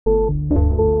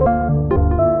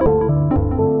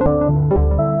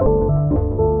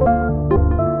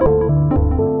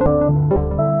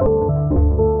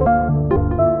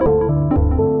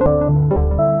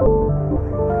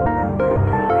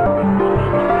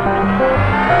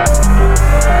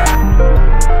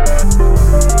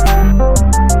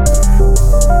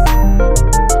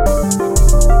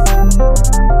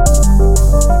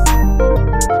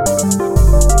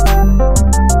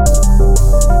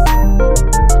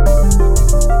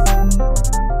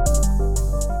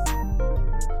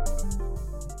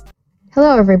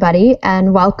Hello, everybody,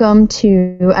 and welcome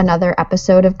to another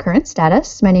episode of Current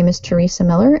Status. My name is Theresa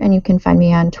Miller, and you can find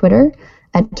me on Twitter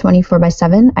at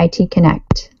 24/7 IT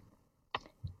Connect.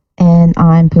 And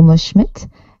I'm Phoummala Schmitt,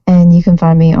 and you can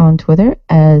find me on Twitter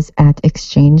as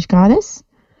 @ExchangeGoddess.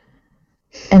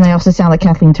 And I also sound like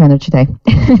Kathleen Turner today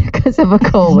because of a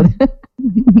cold.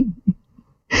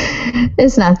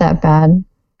 It's not that bad.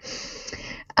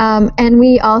 And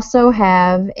we also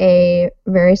have a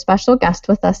very special guest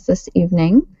with us this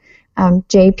evening.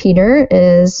 Jay Peter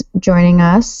is joining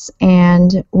us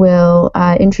and will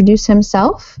introduce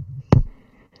himself.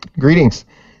 Greetings.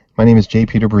 My name is Jay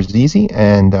Peter Bruzzese,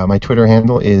 and my Twitter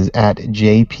handle is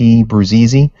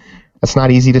 @JPBruzzese. That's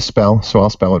not easy to spell, so I'll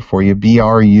spell it for you.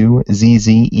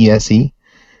 BRUZZESE.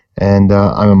 And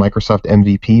I'm a Microsoft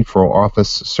MVP for Office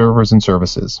servers and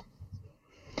services.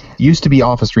 Used to be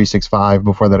Office 365.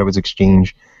 Before that, it was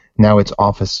Exchange. Now it's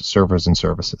Office servers and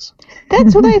services.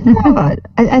 That's what I thought.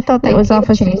 I thought that was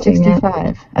Office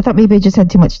 365. I thought maybe I just had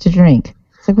too much to drink.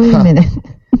 It's like, wait a minute.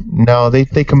 No, they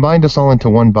combined us all into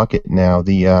one bucket now.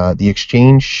 The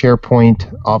Exchange,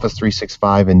 SharePoint, Office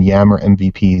 365, and Yammer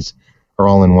MVPs are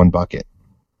all in one bucket.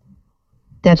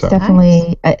 That's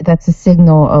definitely that's a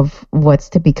signal of what's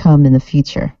to become in the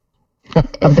future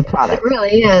of the product. It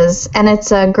really is, and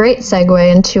it's a great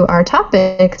segue into our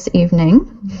topic this evening,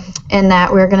 in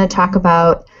that we're going to talk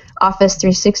about Office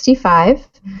 365,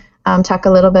 talk a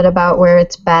little bit about where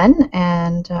it's been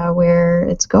and where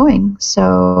it's going.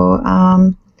 So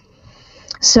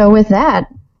with that,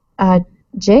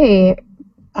 Jay,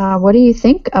 what do you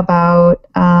think about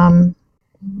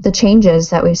the changes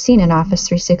that we've seen in Office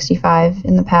 365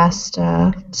 in the past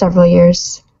several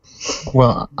years?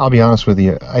 Well, I'll be honest with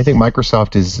you. I think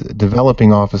Microsoft is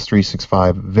developing Office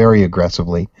 365 very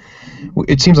aggressively.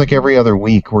 It seems like every other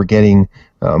week we're getting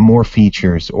more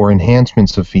features or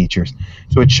enhancements of features.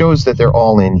 So it shows that they're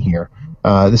all in here.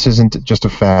 This isn't just a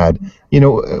fad. You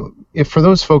know, if for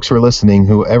those folks who are listening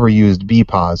who ever used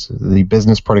BPOS, the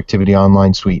Business Productivity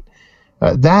Online Suite,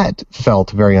 that felt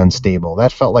very unstable.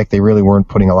 That felt like they really weren't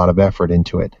putting a lot of effort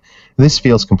into it. This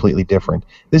feels completely different.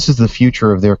 This is the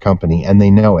future of their company, and they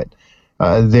know it.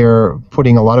 They're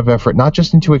putting a lot of effort not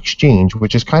just into Exchange,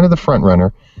 which is kind of the front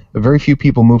runner. Very few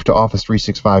people move to Office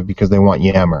 365 because they want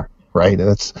Yammer, right?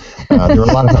 That's there are a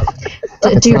lot of.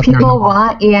 Do people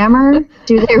want Yammer?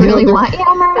 Do they really want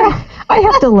Yammer? I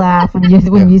have to laugh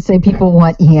when you say people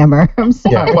want Yammer. I'm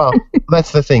sorry. Yeah, well,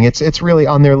 that's the thing. It's really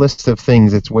on their list of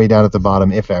things. It's way down at the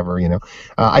bottom, if ever. You know,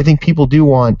 I think people do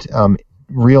want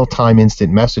real-time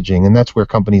instant messaging, and that's where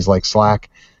companies like Slack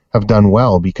have done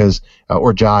well because,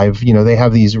 or Jive, you know, they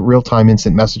have these real-time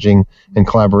instant messaging and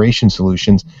collaboration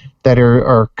solutions that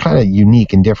are kind of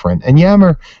unique and different. And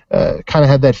Yammer kind of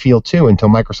had that feel too until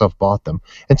Microsoft bought them.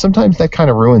 And sometimes that kind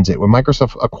of ruins it. When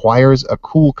Microsoft acquires a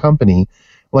cool company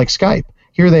like Skype,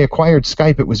 here they acquired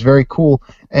Skype, it was very cool,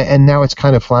 and now it's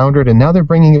kind of floundered, and now they're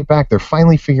bringing it back. They're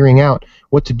finally figuring out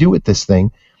what to do with this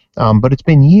thing, but it's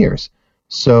been years.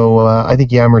 So I think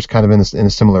Yammer's kind of in a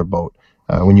similar boat.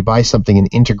 When you buy something and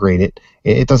integrate it,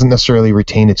 it doesn't necessarily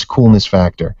retain its coolness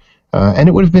factor. And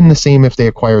it would have been the same if they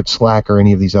acquired Slack or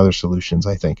any of these other solutions,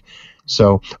 I think.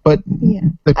 So, but yeah,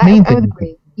 the main I thing, would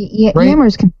agree. right?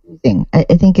 Yammer's confusing. I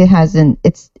think it hasn't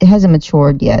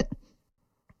matured yet.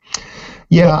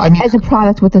 Yeah, I mean, as a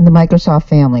product within the Microsoft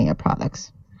family of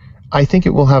products. I think it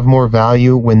will have more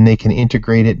value when they can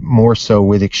integrate it more so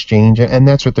with Exchange, and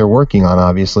that's what they're working on,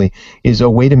 obviously, is a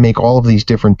way to make all of these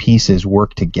different pieces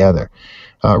work together.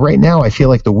 Right now, I feel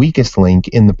like the weakest link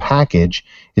in the package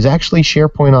is actually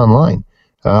SharePoint Online.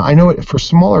 I know for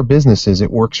smaller businesses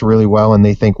it works really well, and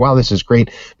they think, wow, this is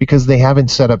great, because they haven't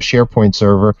set up SharePoint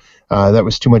Server. That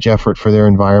was too much effort for their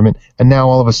environment, and now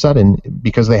all of a sudden,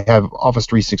 because they have Office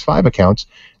 365 accounts,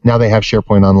 now they have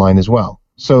SharePoint Online as well.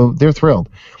 So they're thrilled.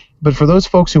 But for those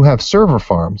folks who have server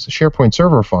farms, SharePoint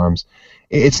server farms,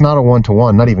 it's not a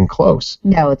one-to-one, not even close.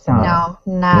 No, it's not.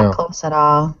 No, not close at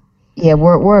all. Yeah,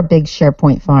 we're a big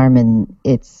SharePoint farm, and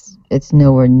it's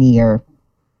nowhere near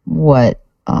what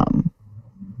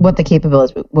the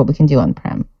capabilities, what we can do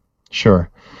on-prem.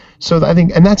 Sure. So I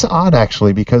think, and that's odd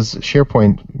actually, because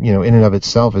SharePoint, you know, in and of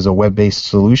itself is a web-based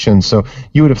solution. So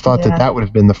you would have thought that would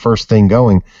have been the first thing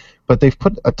going, but they've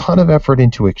put a ton of effort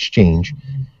into Exchange.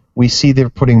 We see they're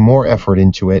putting more effort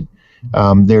into it.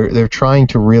 They're trying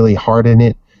to really harden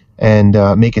it and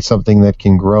make it something that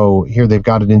can grow. Here they've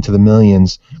got it into the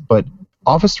millions, but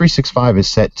Office 365 is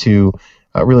set to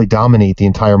really dominate the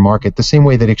entire market the same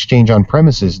way that Exchange on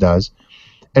premises does.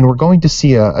 And we're going to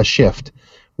see a shift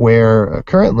where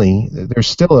currently there's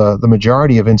still the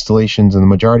majority of installations and the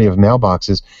majority of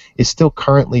mailboxes is still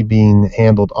currently being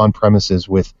handled on premises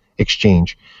with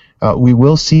Exchange. We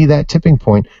will see that tipping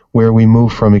point where we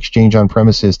move from Exchange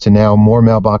on-premises to now more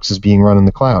mailboxes being run in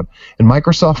the cloud. And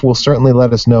Microsoft will certainly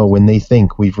let us know when they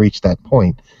think we've reached that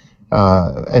point.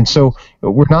 And so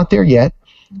we're not there yet,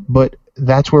 but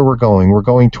that's where we're going. We're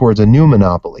going towards a new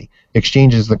monopoly.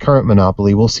 Exchange is the current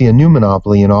monopoly. We'll see a new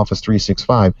monopoly in Office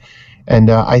 365. And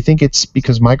I think it's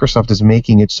because Microsoft is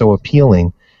making it so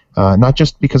appealing, not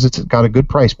just because it's got a good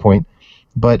price point,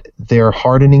 but they're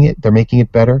hardening it. They're making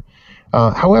it better.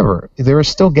 However, there are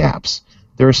still gaps.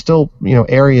 There are still,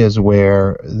 areas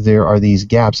where there are these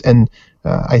gaps, and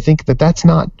I think that that's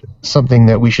not something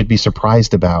that we should be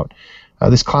surprised about.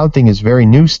 This cloud thing is very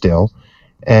new still,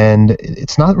 and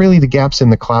it's not really the gaps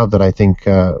in the cloud that I think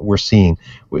we're seeing,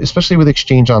 especially with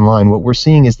Exchange Online. What we're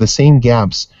seeing is the same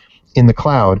gaps in the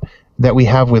cloud that we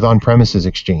have with on-premises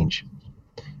Exchange.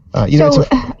 Sorry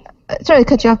to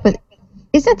cut you off, but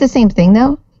isn't it the same thing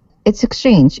though? It's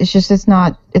Exchange. It's just it's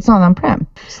not on-prem.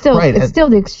 Still, right. It's still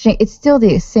the Exchange. It's still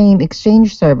the same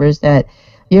Exchange servers that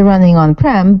you're running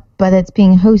on-prem, but it's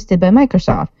being hosted by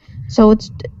Microsoft. So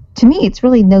to me, it's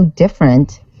really no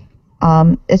different.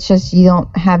 It's just you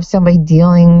don't have somebody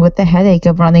dealing with the headache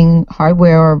of running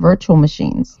hardware or virtual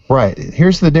machines. Right.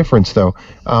 Here's the difference, though.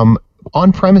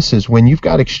 On-premises, when you've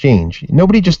got Exchange,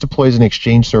 nobody just deploys an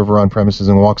Exchange server on-premises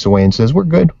and walks away and says, "We're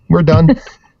good. We're done."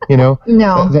 No.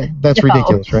 That's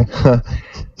ridiculous, right?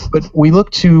 But we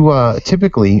look to,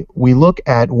 typically, we look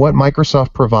at what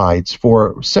Microsoft provides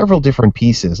for several different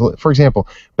pieces. For example,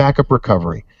 backup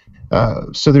recovery.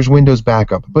 So there's Windows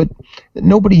Backup, but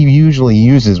nobody usually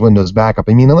uses Windows Backup.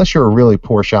 I mean, unless you're a really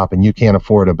poor shop and you can't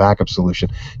afford a backup solution,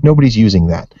 nobody's using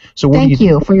that. So Thank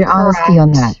you for your honesty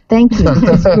on that. Thank you,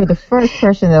 because you're the first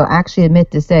person that will actually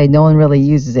admit to say no one really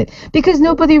uses it, because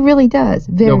nobody really does.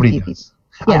 Nobody does.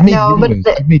 Yeah,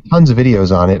 I've made tons of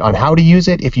videos on it, on how to use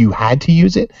it if you had to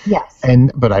use it. Yes.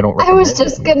 But I don't recommend it. I was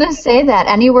just going to say that.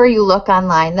 Anywhere you look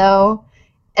online, though,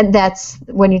 and that's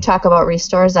when you talk about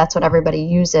restores, that's what everybody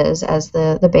uses as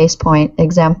the base point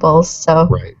examples. So.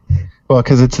 Right. Well,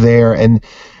 because it's there, and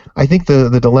I think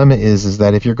the dilemma is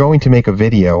that if you're going to make a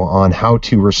video on how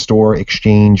to restore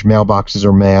Exchange mailboxes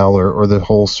or mail or the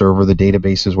whole server, the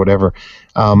databases, whatever,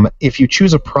 if you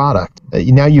choose a product,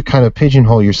 now you kind of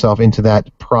pigeonhole yourself into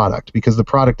that product, because the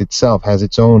product itself has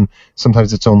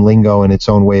sometimes its own lingo and its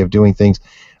own way of doing things.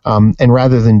 And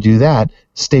rather than do that,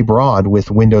 stay broad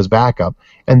with Windows Backup,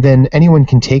 and then anyone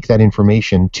can take that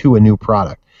information to a new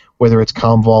product, whether it's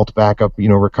Commvault Backup,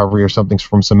 recovery, or something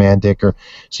from Symantec,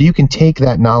 so you can take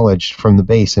that knowledge from the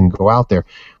base and go out there.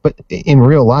 But in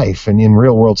real life and in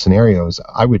real world scenarios,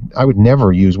 I would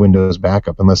never use Windows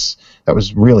Backup unless that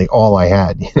was really all I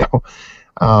had.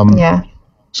 Yeah.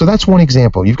 So that's one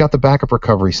example. You've got the backup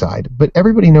recovery side, but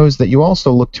everybody knows that you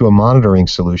also look to a monitoring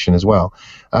solution as well.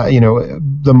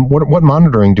 What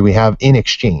monitoring do we have in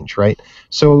Exchange, right?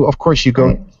 So of course you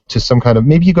go to some kind of,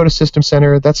 maybe you go to System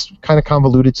Center. That's kind of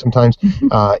convoluted sometimes.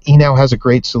 eNow has a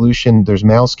great solution. There's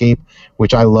Mailscape,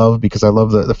 which I love because I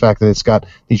love the fact that it's got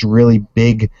these really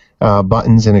big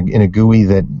buttons in a GUI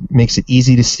that makes it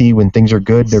easy to see when things are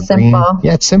good. They're simple. Green.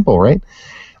 Yeah, it's simple, right?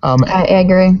 I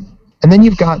agree. And then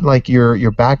you've got like your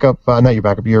backup, not your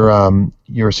backup,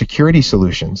 your security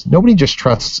solutions. Nobody just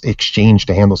trusts Exchange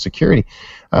to handle security.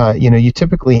 You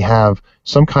typically have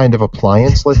some kind of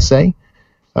appliance, let's say.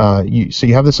 So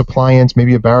you have this appliance,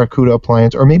 maybe a Barracuda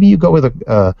appliance, or maybe you go with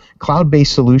a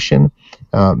cloud-based solution.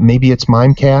 Maybe it's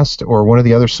Mimecast or one of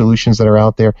the other solutions that are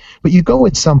out there. But you go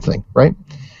with something, right?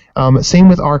 Same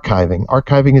with archiving.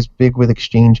 Archiving is big with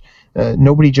Exchange.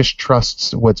 Nobody just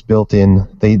trusts what's built in.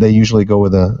 They usually go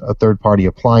with a third-party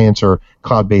appliance or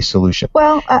cloud-based solution.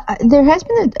 Well, there has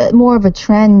been more of a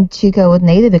trend to go with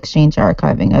native Exchange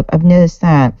archiving. I've noticed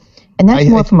that. And that's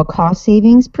more from a cost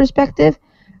savings perspective.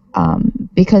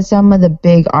 Because some of the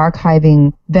big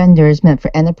archiving vendors meant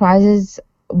for enterprises,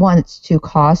 one, it's too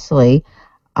costly,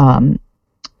 and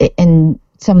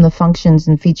some of the functions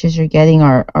and features you're getting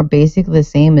are basically the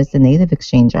same as the native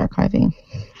Exchange archiving.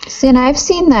 See, and I've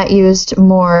seen that used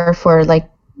more for like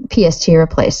PST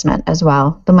replacement as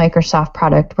well. The Microsoft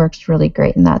product works really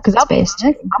great in that space.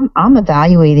 I'm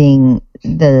evaluating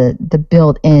the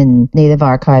built-in native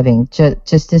archiving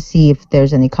just to see if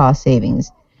there's any cost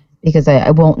savings. Because I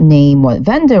won't name what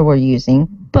vendor we're using,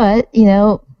 but,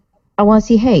 I want to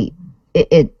see, hey,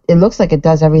 it looks like it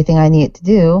does everything I need it to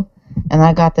do, and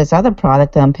I got this other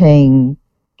product that I'm paying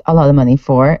a lot of money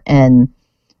for, and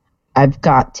I've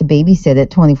got to babysit it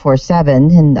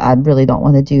 24/7, and I really don't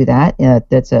want to do that.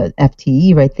 That's a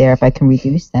FTE right there. If I can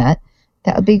reduce that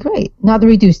would be great. Not to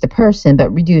reduce the person,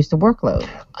 but reduce the workload.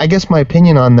 I guess my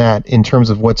opinion on that in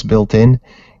terms of what's built in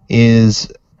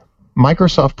is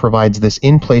Microsoft provides this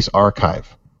in-place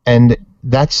archive, and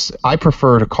I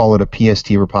prefer to call it a PST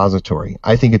repository.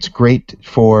 I think it's great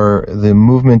for the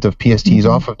movement of PSTs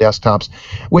off of desktops,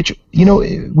 which, we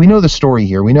know the story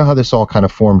here. We know how this all kind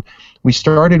of formed. We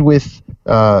started with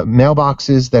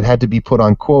mailboxes that had to be put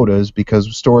on quotas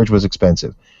because storage was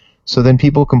expensive. So then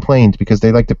people complained because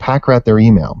they like to pack rat their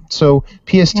email. So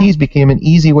PSTs became an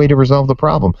easy way to resolve the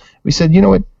problem. We said, you know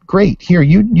what, great, here,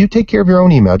 you take care of your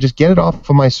own email. Just get it off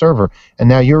of my server, and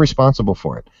now you're responsible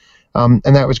for it. And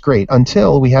that was great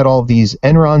until we had all of these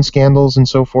Enron scandals and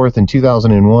so forth in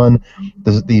 2001,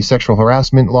 the sexual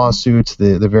harassment lawsuits,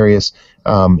 the various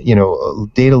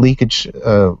data leakage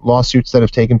lawsuits that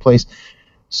have taken place.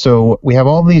 So we have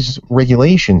all these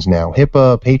regulations now: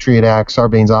 HIPAA, Patriot Act,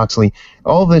 Sarbanes-Oxley,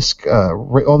 all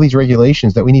these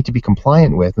regulations that we need to be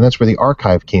compliant with, and that's where the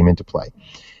archive came into play.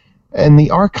 And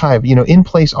the archive,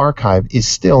 in-place archive, is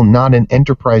still not an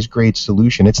enterprise-grade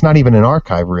solution. It's not even an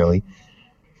archive, really.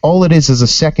 All it is a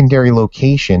secondary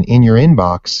location in your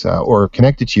inbox or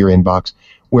connected to your inbox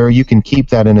where you can keep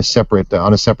that on a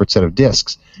separate set of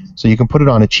disks. So you can put it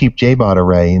on a cheap JBOD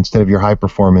array instead of your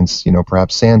high-performance,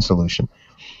 perhaps SAN solution.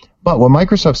 But what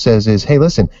Microsoft says is, hey,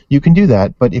 listen, you can do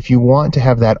that, but if you want to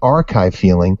have that archive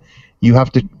feeling, you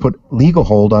have to put legal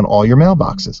hold on all your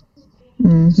mailboxes.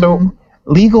 Mm-hmm. So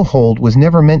legal hold was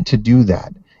never meant to do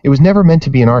that. It was never meant to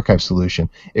be an archive solution.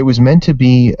 It was meant to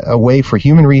be a way for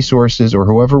human resources or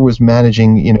whoever was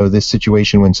managing, this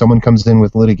situation when someone comes in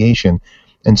with litigation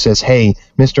and says, hey,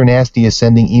 Mr. Nasty is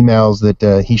sending emails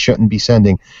that he shouldn't be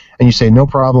sending. And you say, no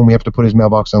problem, we have to put his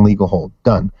mailbox on legal hold.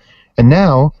 Done. And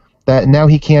now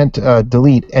he can't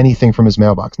delete anything from his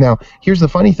mailbox. Now, here's the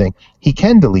funny thing. He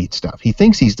can delete stuff. He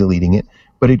thinks he's deleting it,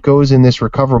 but it goes in this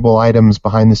recoverable items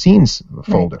behind the scenes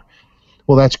folder. Right.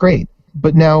 Well, that's great.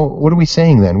 But now, what are we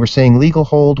saying then? We're saying legal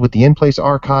hold with the in-place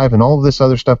archive and all of this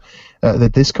other stuff,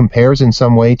 that this compares in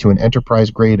some way to an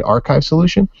enterprise-grade archive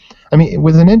solution? I mean,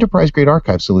 with an enterprise-grade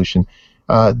archive solution,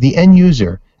 the end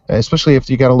user, especially if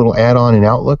you got a little add-on in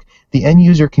Outlook, the end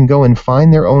user can go and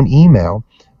find their own email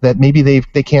that maybe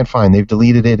they can't find. They've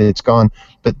deleted it, it's gone,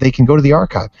 but they can go to the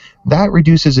archive. That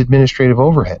reduces administrative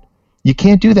overhead. You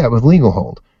can't do that with legal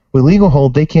hold. With legal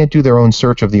hold, they can't do their own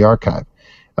search of the archive.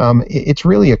 It's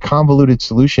really a convoluted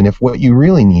solution if what you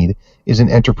really need is an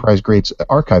enterprise-grade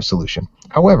archive solution.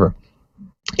 However,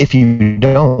 if you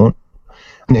don't,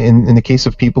 in the case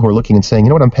of people who are looking and saying, you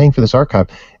know what, I'm paying for this archive,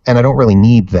 and I don't really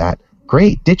need that,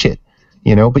 great, ditch it.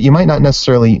 But you might not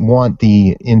necessarily want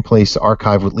the in-place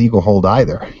archive with legal hold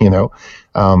either.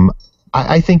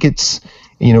 I think it's,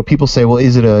 people say, well,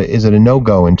 is it a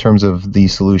no-go in terms of the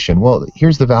solution? Well,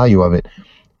 here's the value of it.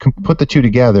 Put the two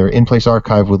together, in-place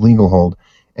archive with legal hold,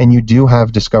 and you do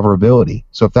have discoverability.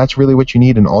 So if that's really what you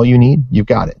need and all you need, you've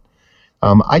got it.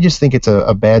 I just think it's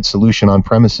a bad solution on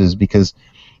premises because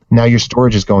now your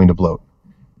storage is going to bloat.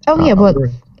 Oh, yeah, but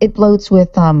it bloats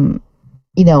with, an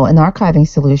archiving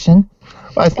solution.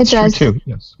 That's true, too.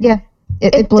 Yes. Yeah,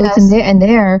 it bloats in there, and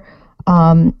there,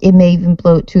 it may even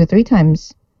bloat 2 or 3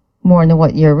 times more than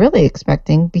what you're really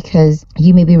expecting because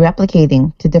you may be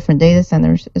replicating to different data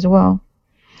centers as well.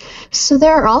 So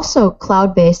there are also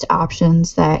cloud-based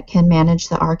options that can manage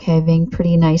the archiving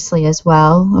pretty nicely as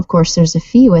well. Of course, there's a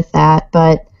fee with that,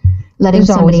 but letting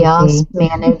somebody else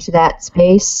manage that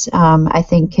space, I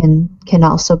think, can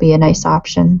also be a nice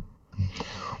option.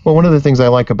 Well, one of the things I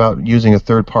like about using a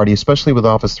third party, especially with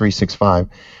Office 365,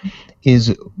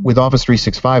 is with Office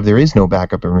 365 there is no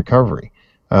backup and recovery.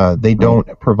 They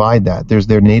don't provide that. There's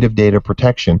their native data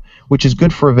protection, which is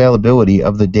good for availability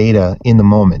of the data in the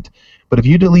moment. But if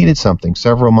you deleted something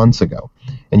several months ago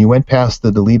and you went past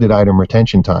the deleted item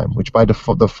retention time, which by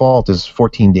default is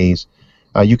 14 days,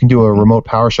 you can do a remote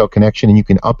PowerShell connection and you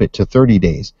can up it to 30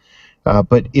 days.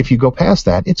 But if you go past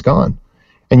that, it's gone.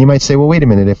 And you might say, well, wait a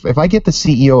minute. If I get the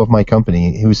CEO of my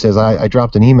company who says, I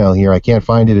dropped an email here, I can't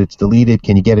find it, it's deleted,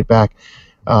 can you get it back?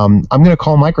 I'm going to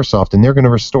call Microsoft and they're going to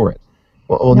restore it.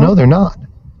 Well, no, they're not.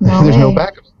 No There's way. no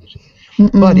backup solution.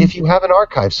 But if you have an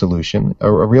archive solution, a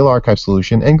real archive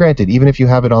solution, and granted, even if you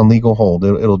have it on legal hold,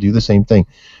 it'll do the same thing.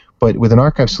 But with an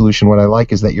archive solution, what I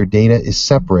like is that your data is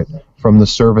separate from the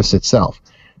service itself.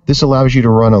 This allows you to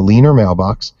run a leaner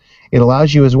mailbox. It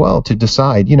allows you as well to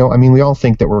decide, we all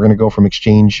think that we're going to go from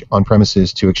Exchange on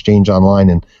premises to Exchange online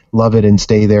and love it and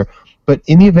stay there. But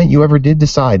in the event you ever did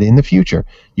decide in the future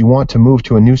you want to move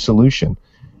to a new solution,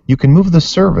 you can move the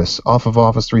service off of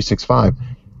Office 365,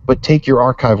 but take your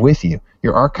archive with you.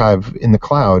 Your archive in the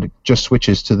cloud just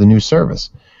switches to the new service.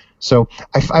 So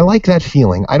I like that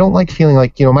feeling. I don't like feeling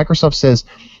like, Microsoft says,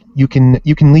 you can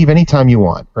leave anytime you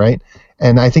want, right?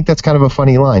 And I think that's kind of a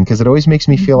funny line because it always makes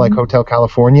me feel like Hotel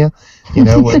California,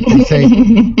 where they say,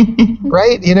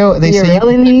 right? They say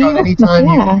really you can leave? go anytime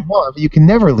you want, but you can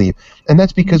never leave. And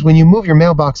that's because when you move your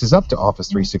mailboxes up to Office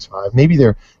 365, maybe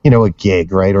they're, a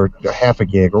gig, right, or half a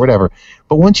gig or whatever.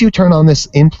 But once you turn on this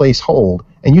in-place hold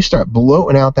and you start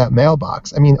bloating out that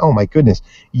mailbox, I mean, oh my goodness,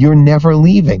 you're never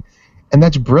leaving. And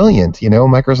that's brilliant,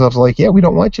 Microsoft's like, yeah, we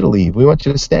don't want you to leave. We want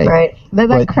you to stay. Right. They're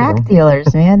like crack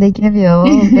dealers, man. They give you a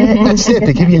little bit. That's it.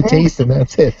 They give you a taste, and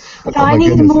that's it. Oh, I need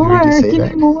goodness, more. did you just say Give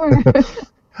that? me more.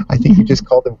 I think you just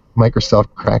called them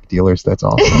Microsoft crack dealers. That's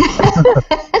awesome.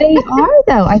 They are,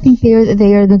 though. I think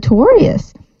they are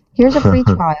notorious. Here's a free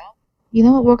trial. You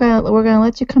know what? We're gonna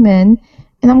let you come in,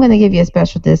 and I'm gonna give you a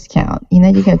special discount.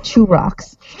 You get 2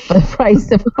 rocks for the price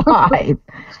of 5.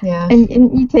 Yeah.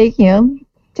 And you take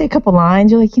take a couple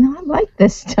lines. You're like, I like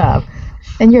this stuff,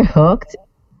 and you're hooked,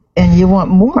 and you want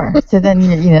more. So then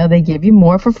they give you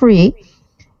more for free.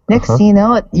 Next thing you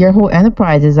know, your whole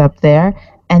enterprise is up there,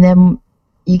 and then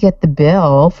you get the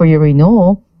bill for your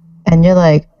renewal, and you're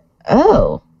like,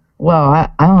 oh, well, I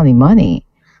don't need money.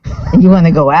 And you want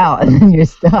to go out, and then you're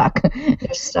stuck.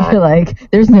 You're like,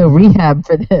 there's no rehab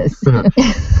for this. And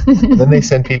then they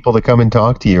send people to come and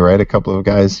talk to you, right? A couple of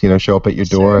guys, show up at your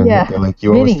door, and they're like,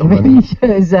 you owe us the money. Minnie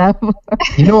shows up.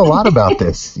 You know a lot about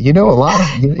this. You know a lot.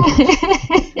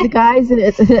 The guys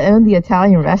that own the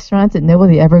Italian restaurants that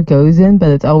nobody ever goes in, but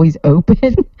it's always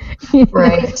open.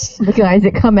 Right. The guys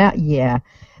that come out, yeah.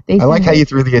 I like how you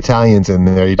threw the Italians in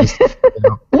there. You just you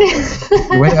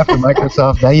went after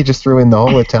Microsoft. Now you just threw in the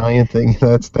whole Italian thing.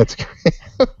 That's great.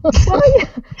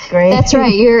 Great. That's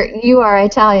right. You are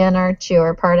Italian, aren't you?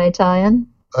 Or part Italian?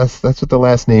 That's what the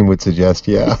last name would suggest.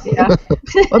 Yeah. Yeah.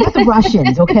 What about the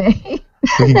Russians? Okay.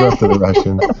 We can go up to the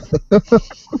Russians.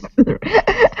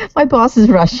 My boss is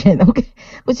Russian. Okay.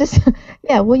 Well,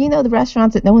 the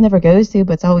restaurants that no one ever goes to,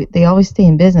 but they always stay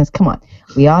in business. Come on.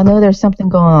 We all know there's something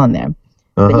going on there.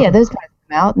 But yeah, those guys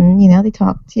come out and they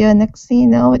talk to you. And next thing you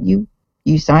know,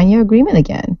 you sign your agreement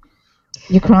again.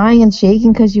 You're crying and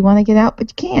shaking because you want to get out,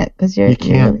 but you can't because you're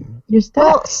stuck.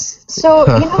 Well, so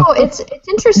it's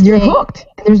interesting. You're hooked.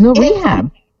 There's no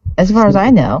rehab, as far as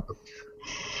I know.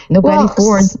 No Betty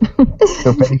Ford.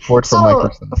 No Betty Ford from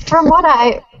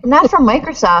Microsoft. Not from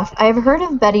Microsoft. I've heard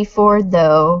of Betty Ford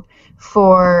though.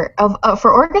 For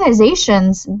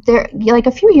organizations, there like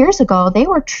a few years ago,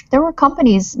 there were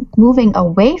companies moving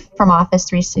away from Office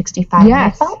 365.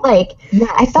 Yes. And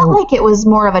I felt like it was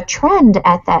more of a trend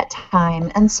at that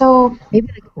time, and so maybe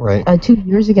 2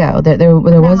 years ago there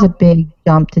was a big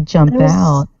jump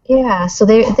out. Yeah, so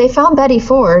they found Betty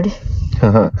Ford.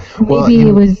 Maybe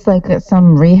it was like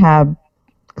some rehab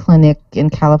clinic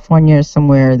in California or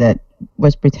somewhere that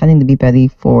was pretending to be Betty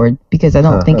Ford because I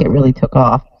don't think it really took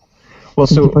off. Well,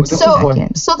 so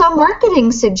the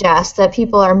marketing suggests that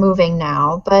people are moving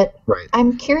now, but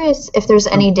I'm curious if there's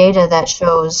any data that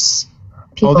shows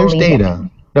people. Oh, there's leaving. data.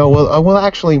 No, well,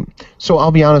 actually, so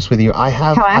I'll be honest with you.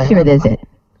 How accurate is it?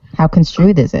 How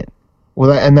construed is it?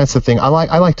 Well, and that's the thing. I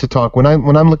like to talk when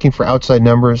I'm looking for outside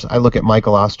numbers. I look at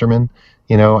Michael Osterman.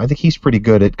 I think he's pretty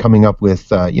good at coming up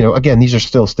with. Again, these are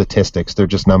still statistics; they're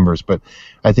just numbers. But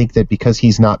I think that because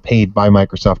he's not paid by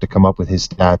Microsoft to come up with his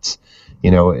stats,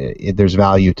 there's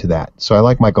value to that. So I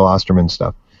like Michael Osterman's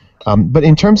stuff. But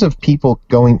in terms of people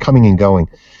coming and going,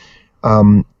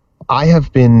 I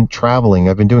have been traveling.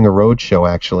 I've been doing a road show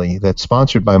actually that's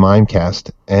sponsored by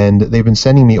Mimecast, and they've been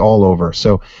sending me all over.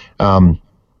 So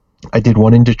I did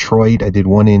one in Detroit. I did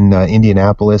one in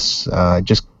Indianapolis. I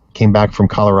just came back from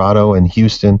Colorado and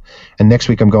Houston, and next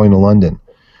week I'm going to London.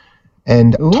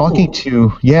 And talking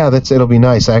to, it'll be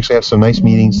nice. I actually have some nice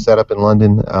meetings set up in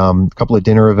London, a couple of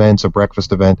dinner events, a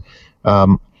breakfast event.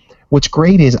 What's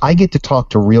great is I get to talk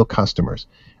to real customers,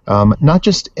 not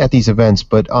just at these events,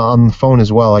 but on the phone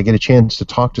as well. I get a chance to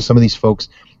talk to some of these folks.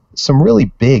 Some really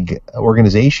big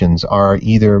organizations are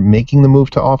either making the move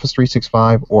to Office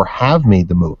 365 or have made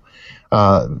the move.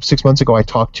 6 months ago, I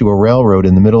talked to a railroad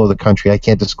in the middle of the country. I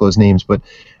can't disclose names, but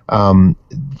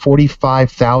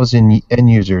 45,000 end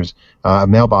users,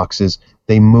 mailboxes,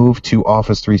 they moved to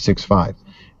Office 365.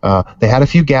 They had a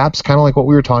few gaps, kind of like what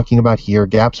we were talking about here,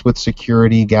 gaps with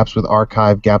security, gaps with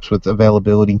archive, gaps with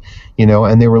availability,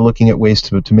 and they were looking at ways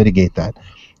to mitigate that.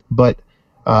 But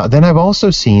then I've also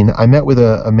I met with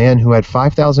a man who had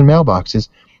 5,000 mailboxes,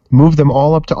 moved them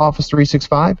all up to Office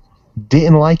 365,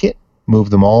 didn't like it,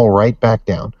 moved them all right back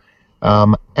down.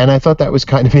 And I thought that was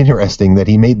kind of interesting that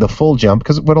he made the full jump,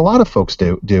 because what a lot of folks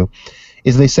do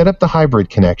is they set up the hybrid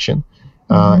connection,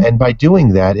 and by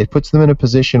doing that, it puts them in a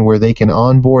position where they can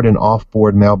onboard and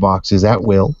offboard mailboxes at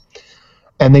will.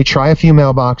 and they try a few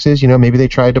mailboxes. Maybe they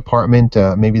try a department,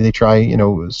 maybe they try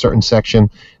a certain section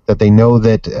that they know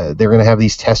that they're going to have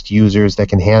these test users that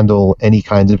can handle any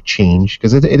kinds of change,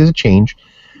 because it is a change.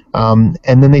 And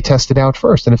then they test it out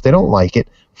first, and if they don't like it,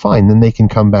 fine, then they can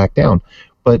come back down.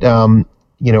 But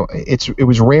it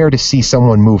was rare to see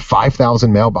someone move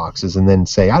 5,000 mailboxes and then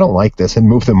say, I don't like this, and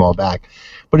move them all back.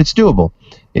 But it's doable.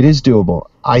 It is doable.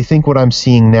 I think what I'm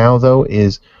seeing now, though,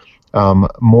 is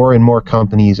more and more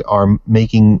companies are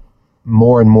making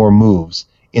more and more moves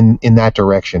in that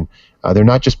direction. They're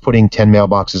not just putting 10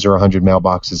 mailboxes or 100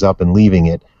 mailboxes up and leaving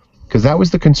it, because that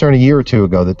was the concern a year or two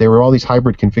ago, that there were all these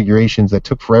hybrid configurations that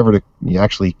took forever to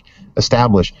actually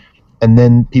establish, and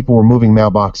then people were moving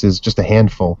mailboxes, just a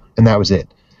handful, and that was it.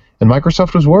 And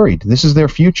Microsoft was worried. This is their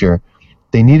future.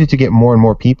 They needed to get more and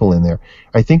more people in there.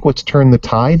 I think what's turned the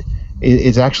tide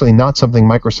is actually not something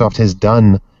Microsoft has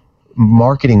done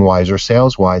marketing-wise or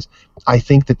sales-wise. I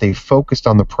think that they focused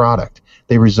on the product.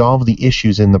 They resolved the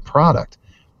issues in the product.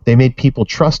 They made people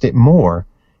trust it more,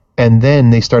 and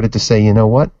then they started to say, you know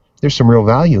what, there's some real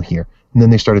value here. And then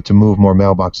they started to move more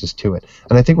mailboxes to it.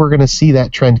 And I think we're going to see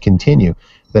that trend continue,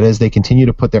 that as they continue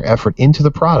to put their effort into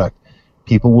the product,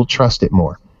 people will trust it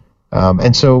more.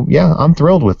 And so, yeah, I'm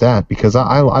thrilled with that, because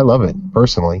I love it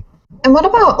personally. And what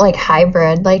about like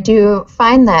hybrid? Like, do you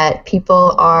find that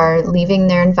people are leaving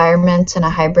their environments in a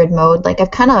hybrid mode? Like,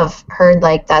 I've kind of heard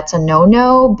like that's a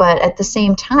no-no, but at the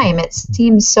same time, it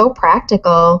seems so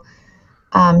practical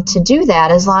to do that,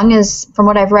 as long as, from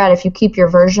what I've read, if you keep your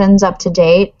versions up to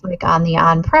date, like on the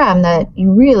on-prem, that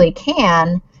you really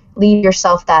can leave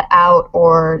yourself that out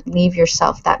or leave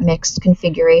yourself that mixed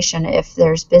configuration if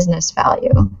there's business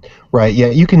value. Right, yeah,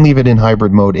 you can leave it in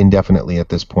hybrid mode indefinitely at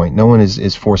this point. No one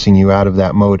is forcing you out of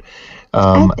that mode.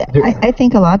 I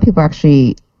think a lot of people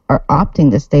actually are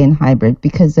opting to stay in hybrid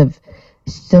because of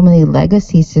so many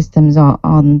legacy systems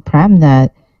on-prem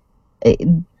that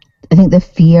I think the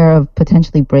fear of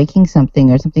potentially breaking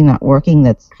something or something not working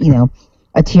that's,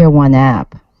 a tier 1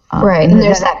 app. Right, and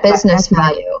there's that business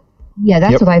value. Yeah,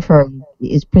 that's what I've heard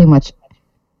is pretty much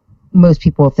most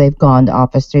people, if they've gone to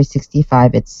Office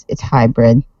 365, it's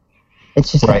hybrid. It's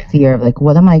just that fear of like,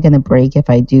 what am I going to break if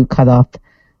I do cut off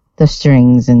the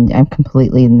strings and I'm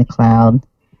completely in the cloud?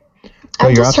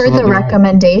 I've just heard the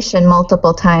recommendation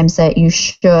multiple times that you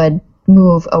should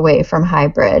move away from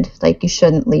hybrid. Like, you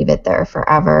shouldn't leave it there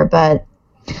forever. But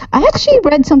I actually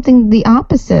read something the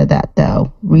opposite of that,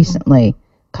 though, recently.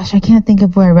 Gosh, I can't think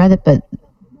of where I read it, but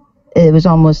it was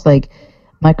almost like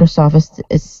Microsoft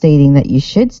is stating that you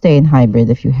should stay in hybrid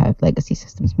if you have legacy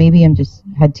systems. Maybe I'm just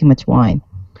had too much wine.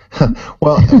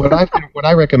 Well, what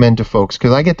I recommend to folks,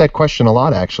 because I get that question a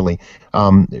lot actually,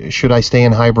 should I stay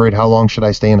in hybrid? How long should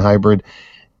I stay in hybrid?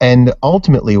 And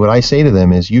ultimately, what I say to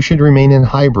them is you should remain in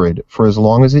hybrid for as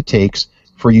long as it takes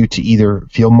for you to either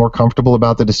feel more comfortable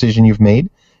about the decision you've made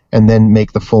and then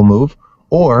make the full move,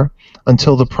 or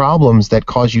until the problems that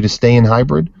cause you to stay in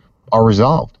hybrid are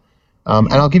resolved.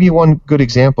 And I'll give you one good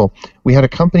example. We had a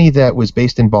company that was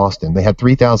based in Boston. They had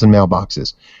 3,000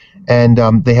 mailboxes. And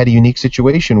they had a unique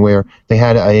situation where they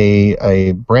had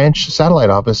a branch satellite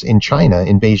office in China,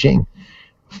 in Beijing,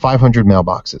 500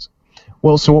 mailboxes.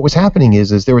 Well, so what was happening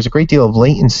is there was a great deal of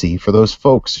latency for those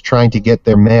folks trying to get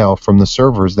their mail from the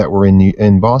servers that were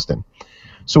in Boston.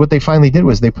 So what they finally did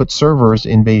was they put servers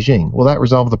in Beijing. Well, that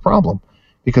resolved the problem,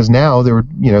 because now there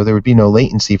would be no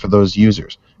latency for those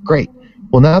users. Great.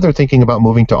 Well, now they're thinking about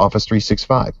moving to Office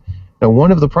 365. Now,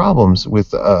 one of the problems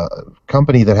with a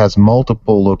company that has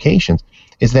multiple locations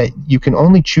is that you can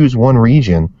only choose one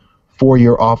region for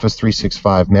your Office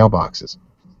 365 mailboxes.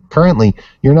 Currently,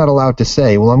 you're not allowed to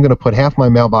say, well, I'm going to put half my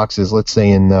mailboxes, let's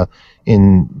say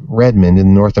in Redmond, in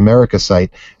the North America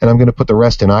site, and I'm going to put the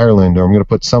rest in Ireland, or I'm going to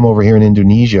put some over here in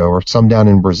Indonesia, or some down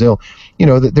in Brazil.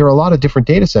 There are a lot of different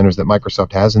data centers that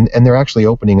Microsoft has, and they're actually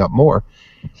opening up more.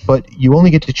 But you only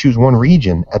get to choose one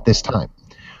region at this time.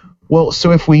 Well,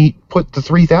 so if we put the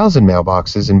 3,000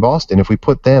 mailboxes in Boston, if we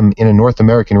put them in a North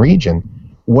American region,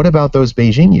 what about those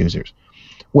Beijing users?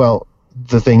 Well,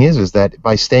 the thing is that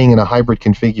by staying in a hybrid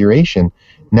configuration,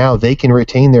 now they can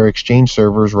retain their Exchange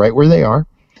servers right where they are.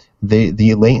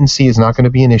 The latency is not going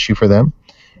to be an issue for them.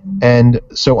 And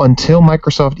so until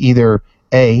Microsoft either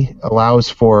A, allows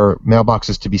for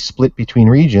mailboxes to be split between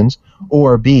regions,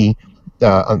 or B,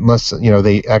 unless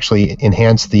they actually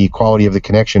enhance the quality of the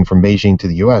connection from Beijing to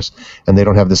the U.S. and they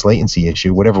don't have this latency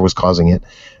issue, whatever was causing it,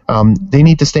 they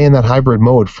need to stay in that hybrid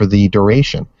mode for the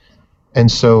duration.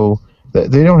 And so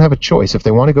they don't have a choice. If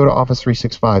they want to go to Office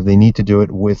 365, they need to do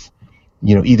it with,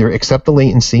 either accept the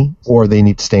latency or they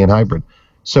need to stay in hybrid.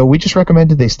 So we just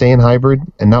recommended they stay in hybrid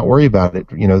and not worry about it.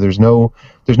 There's no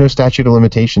statute of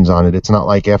limitations on it. It's not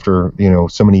like after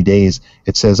so many days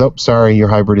it says, oh, sorry, your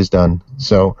hybrid is done.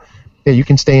 So yeah, you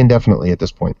can stay indefinitely at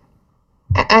this point.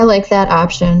 I like that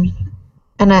option,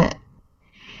 and I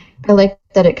like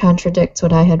that it contradicts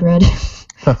what I had read,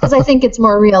 because I think it's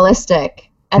more realistic.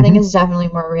 I think it's definitely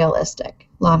more realistic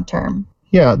long term.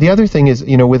 Yeah, the other thing is,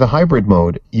 with a hybrid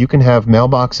mode, you can have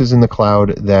mailboxes in the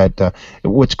cloud that,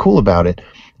 what's cool about it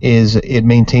is it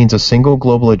maintains a single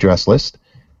global address list.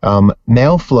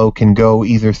 Mail flow can go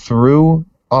either through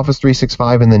Office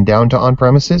 365 and then down to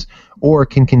on-premises, or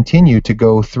can continue to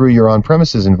go through your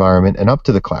on-premises environment and up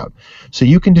to the cloud. So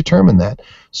you can determine that.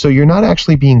 So you're not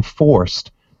actually being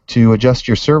forced to adjust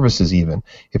your services even.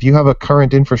 If you have a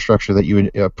current infrastructure that you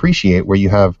would appreciate where you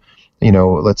have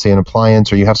let's say an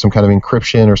appliance, or you have some kind of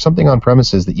encryption or something on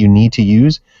premises that you need to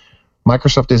use,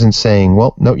 Microsoft isn't saying,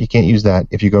 well, no, you can't use that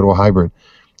if you go to a hybrid.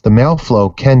 The mail flow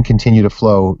can continue to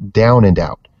flow down and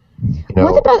out.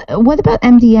 What about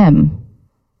MDM?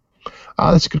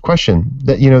 That's a good question.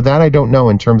 That I don't know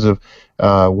in terms of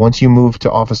once you move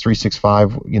to Office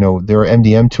 365, there are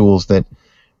MDM tools that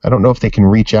I don't know if they can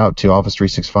reach out to Office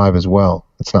 365 as well.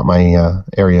 It's not my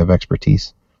area of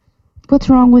expertise. What's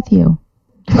wrong with you?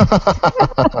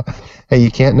 Hey,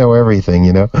 you can't know everything,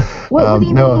 What do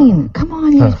you mean? Come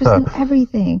on, you're supposed to know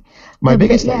everything. My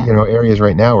biggest areas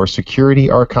right now are security,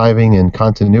 archiving, and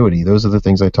continuity. Those are the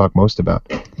things I talk most about,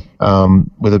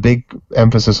 with a big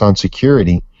emphasis on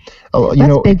security.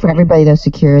 That's big for everybody, though,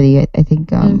 security. I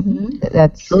think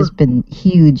that's just been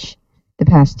huge the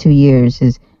past 2 years,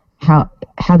 is how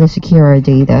to secure our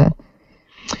data.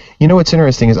 What's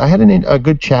interesting is I had a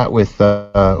good chat with some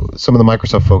of the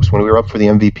Microsoft folks when we were up for the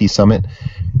MVP Summit,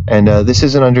 and this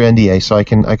isn't under NDA, so I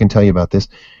can tell you about this.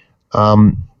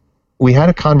 We had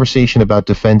a conversation about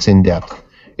defense in depth.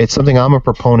 It's something I'm a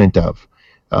proponent of,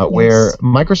 where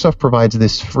Microsoft provides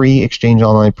this free Exchange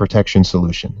Online protection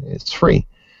solution. It's free.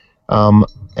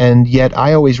 And yet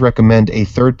I always recommend a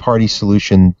third-party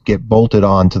solution get bolted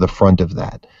on to the front of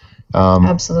that.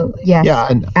 Absolutely. Yes. Yeah,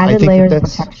 and added I think layers of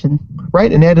that's protection.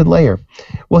 Right, an added layer.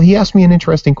 Well, he asked me an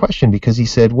interesting question because he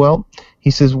said,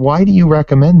 why do you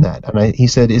recommend that? And he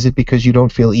said, is it because you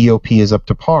don't feel EOP is up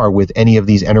to par with any of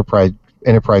these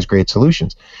enterprise-grade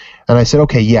solutions? And I said,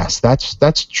 okay, yes,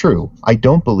 that's true. I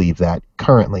don't believe that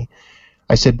currently.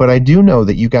 I said, but I do know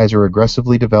that you guys are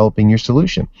aggressively developing your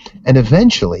solution, and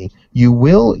eventually you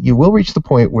will reach the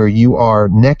point where you are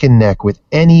neck and neck with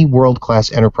any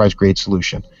world-class enterprise-grade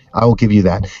solution. I will give you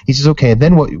that. He says, okay, and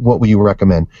then what will you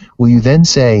recommend? Will you then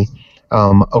say,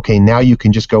 okay, now you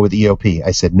can just go with EOP?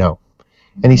 I said, no.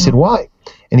 And he said, why?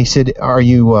 And he said, are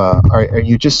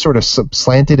you just sort of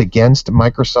slanted against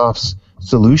Microsoft's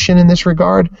solution in this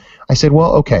regard? I said,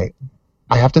 well, okay,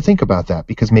 I have to think about that,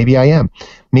 because maybe I am.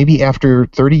 Maybe after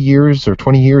 30 years or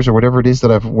 20 years or whatever it is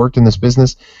that I've worked in this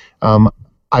business,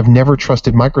 I've never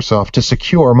trusted Microsoft to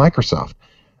secure Microsoft.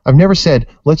 I've never said,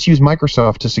 let's use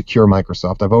Microsoft to secure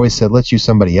Microsoft. I've always said, let's use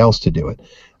somebody else to do it.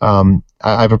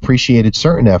 I've appreciated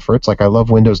certain efforts, like I love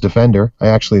Windows Defender. I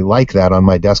actually like that on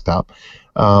my desktop.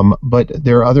 But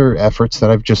there are other efforts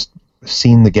that I've just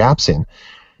seen the gaps in.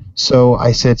 So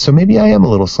I said, so maybe I am a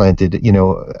little slanted,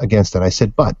 against it. I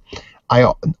said, but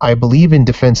I believe in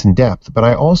defense in depth, but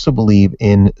I also believe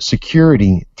in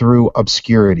security through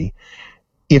obscurity.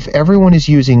 If everyone is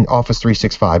using Office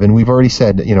 365, and we've already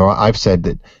said, I've said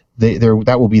that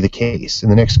that will be the case in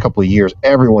the next couple of years,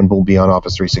 everyone will be on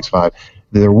Office 365.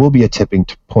 There will be a tipping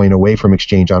point away from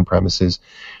Exchange on premises.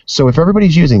 So if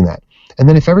everybody's using that, and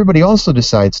then if everybody also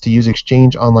decides to use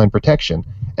Exchange Online Protection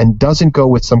and doesn't go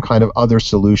with some kind of other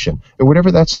solution, or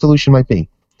whatever that solution might be,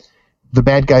 the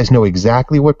bad guys know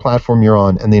exactly what platform you're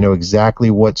on, and they know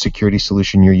exactly what security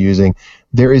solution you're using.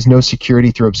 There is no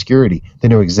security through obscurity. They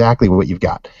know exactly what you've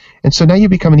got. And so now you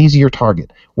become an easier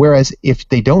target. Whereas if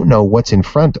they don't know what's in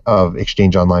front of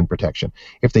Exchange Online Protection,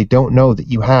 if they don't know that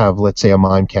you have, let's say, a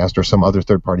Mimecast or some other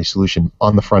third-party solution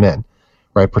on the front end,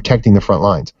 right, protecting the front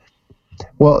lines,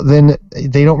 well, then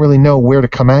they don't really know where to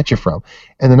come at you from.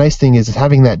 And the nice thing is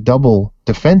having that double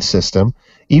defense system,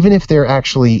 even if they're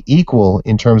actually equal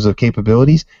in terms of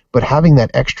capabilities, but having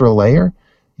that extra layer,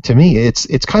 to me, it's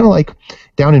kind of like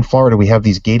down in Florida we have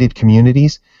these gated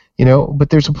communities, but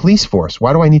there's a police force.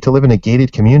 Why do I need to live in a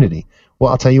gated community?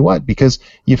 Well, I'll tell you what, because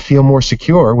you feel more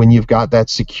secure when you've got that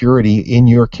security in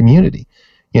your community.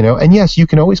 And yes, you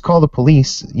can always call the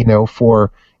police,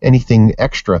 for anything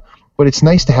extra, but it's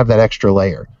nice to have that extra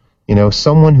layer,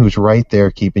 someone who's right there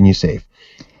keeping you safe.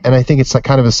 And I think it's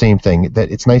kind of the same thing,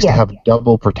 that it's nice to have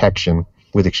double protection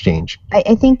with Exchange.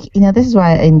 I think, this is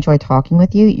why I enjoy talking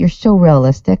with you. You're so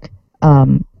realistic.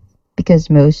 because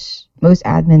most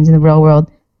admins in the real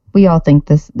world, we all think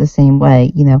the same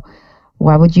way.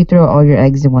 Why would you throw all your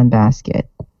eggs in one basket?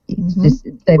 Mm-hmm. Just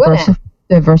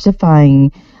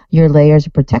diversifying your layers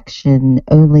of protection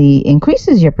only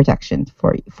increases your protection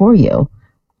for you.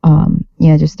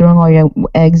 Just throwing all your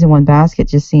eggs in one basket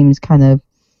just seems kind of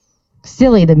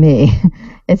silly to me.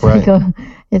 It's right.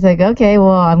 like okay,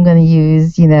 well, I'm going to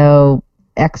use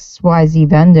XYZ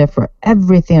vendor for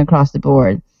everything across the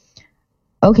board.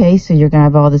 Okay, so you're going to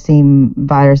have all the same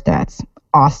virus stats.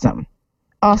 Awesome.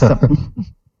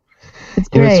 It's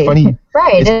great. It's funny.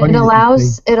 Right.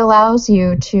 It allows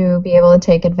you to be able to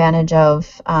take advantage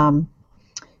of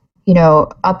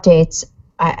updates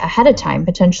ahead of time.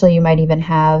 Potentially, you might even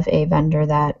have a vendor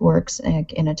that works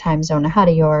in a time zone ahead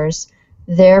of yours.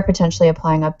 They're potentially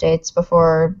applying updates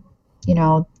before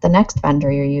the next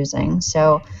vendor you're using.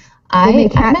 So I'm in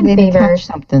favor catch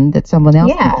something that someone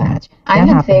else can catch. I'm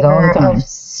in favor of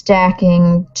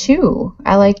stacking 2.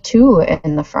 I like 2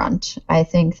 in the front. I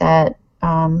think that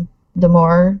the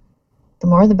more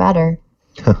the better.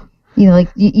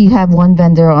 You have one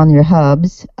vendor on your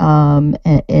hubs, and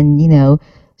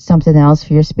something else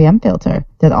for your spam filter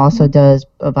that also does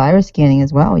a virus scanning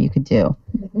as well. You could do.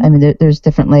 Mm-hmm. I mean, there's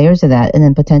different layers of that, and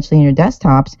then potentially in your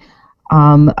desktops,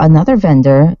 another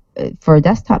vendor for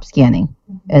desktop scanning,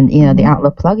 and the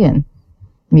Outlook plugin.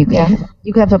 You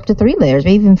could have up to 3 layers, or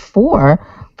even 4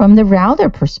 from the router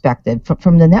perspective,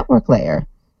 from the network layer.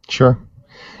 Sure.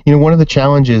 One of the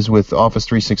challenges with Office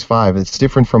 365, it's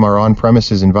different from our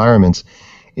on-premises environments,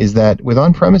 is that with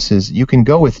on-premises, you can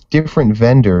go with different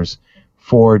vendors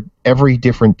for every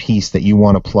different piece that you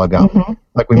want to plug up. Mm-hmm.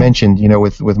 Like we mentioned,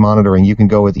 with monitoring, you can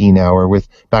go with eNow, or with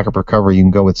backup recovery, you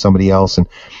can go with somebody else,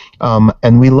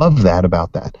 and we love that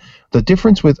about that. The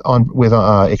difference with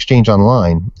Exchange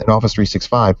Online and Office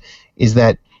 365 is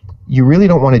that you really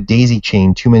don't want to daisy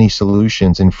chain too many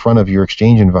solutions in front of your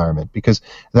Exchange environment, because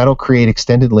that'll create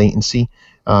extended latency.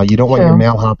 You don't want your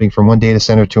mail hopping from one data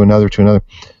center to another.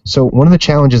 So one of the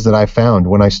challenges that I found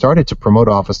when I started to promote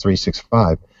Office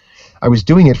 365, I was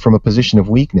doing it from a position of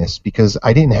weakness because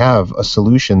I didn't have a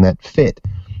solution that fit.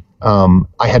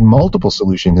 I had multiple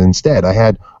solutions instead. I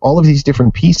had all of these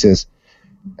different pieces,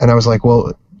 and I was like,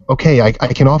 well, okay, I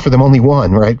can offer them only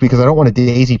one, right? Because I don't want to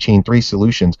daisy chain 3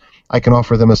 solutions. I can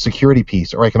offer them a security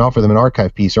piece, or I can offer them an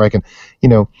archive piece, or I can,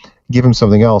 give them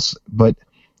something else. But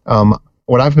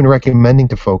what I've been recommending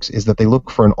to folks is that they look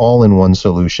for an all-in-one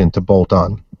solution to bolt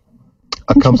on.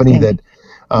 A company that,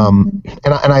 and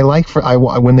I like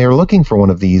when they're looking for one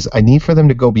of these, I need for them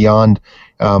to go beyond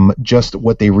just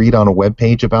what they read on a web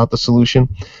page about the solution,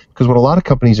 because what a lot of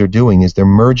companies are doing is they're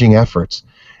merging efforts.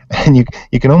 And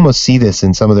you can almost see this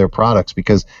in some of their products,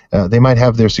 because they might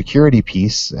have their security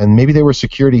piece, and maybe they were a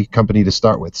security company to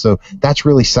start with. So that's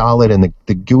really solid, and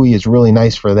the GUI is really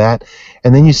nice for that.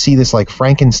 And then you see this like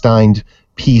Frankenstein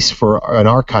piece for an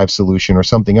archive solution or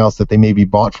something else that they maybe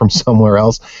bought from somewhere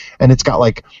else. And it's got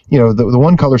like, the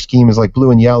one color scheme is like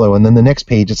blue and yellow, and then the next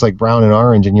page it's like brown and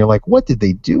orange, and you're like, what did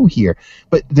they do here?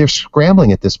 But they're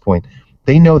scrambling at this point.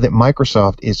 They know that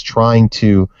Microsoft is trying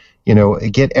to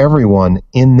get everyone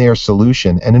in their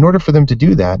solution. And in order for them to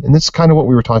do that, and this is kind of what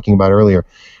we were talking about earlier,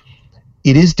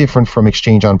 it is different from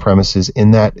Exchange on-premises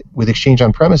in that with Exchange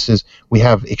on-premises, we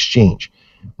have Exchange.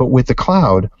 But with the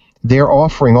cloud, they're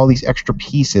offering all these extra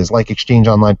pieces like Exchange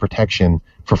Online Protection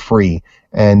for free.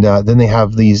 And then they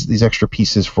have these extra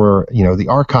pieces for, the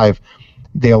archive.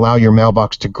 They allow your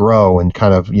mailbox to grow and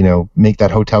kind of, make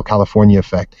that Hotel California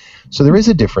effect. So there is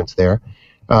a difference there.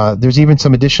 There's even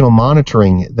some additional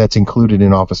monitoring that's included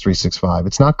in Office 365.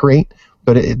 It's not great,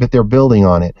 but they're building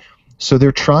on it. So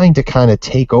they're trying to kind of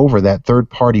take over that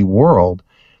third-party world.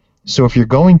 So if you're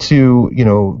going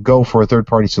to, go for a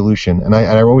third-party solution, and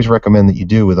I always recommend that you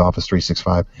do with Office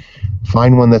 365,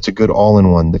 find one that's a good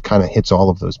all-in-one that kind of hits all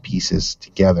of those pieces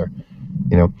together.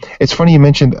 It's funny you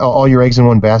mentioned all your eggs in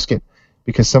one basket,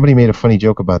 because somebody made a funny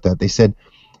joke about that. They said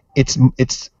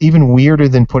it's even weirder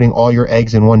than putting all your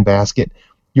eggs in one basket.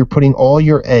 You're putting all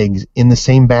your eggs in the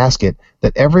same basket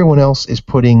that everyone else is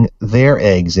putting their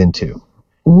eggs into.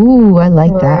 Ooh, I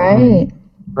like that. Right.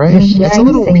 Right? It's a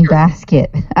little the same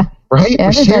basket. Right?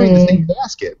 We're sharing the same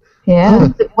basket. Yeah.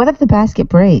 What if the basket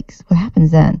breaks? What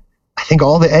happens then? I think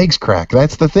all the eggs crack.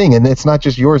 That's the thing. And it's not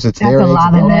just yours, it's their eggs. That's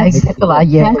a lot of eggs. That's a lot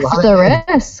of eggs. That's the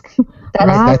risk.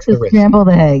 That's the risk. Scrambled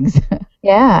eggs.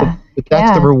 Yeah. But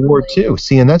that's the reward too.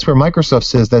 See, and that's where Microsoft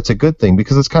says that's a good thing,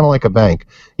 because it's kind of like a bank.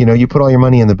 You put all your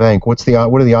money in the bank. What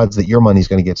are the odds that your money's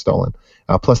going to get stolen?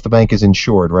 Plus the bank is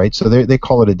insured, right? So they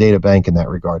call it a data bank in that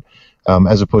regard,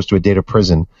 as opposed to a data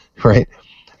prison, right?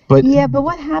 But yeah, but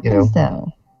what happens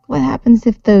though? what happens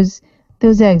if those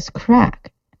eggs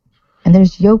crack and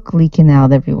there's yolk leaking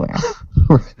out everywhere?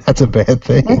 That's a bad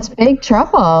thing. That's big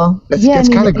trouble. That's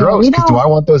kind of gross. Because do I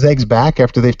want those eggs back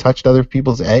after they've touched other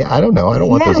people's eggs? I don't know. I don't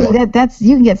want those eggs.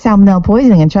 You can get salmonella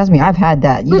poisoning, and trust me, I've had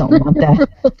that. You don't want that.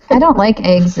 I don't like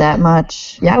eggs that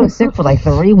much. Yeah, I was sick for like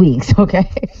 3 weeks. Okay,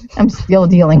 I'm still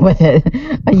dealing with it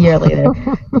a year later.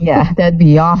 Yeah, that'd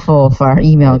be awful if our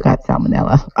email got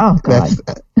salmonella. Oh God.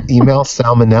 That's email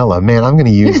salmonella. Man, I'm going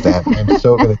to use that. I'm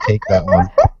so going to take that one.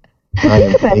 I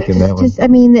am taking that one. I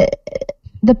mean,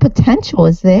 the potential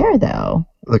is there, though.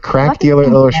 The crack dealer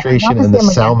illustration and the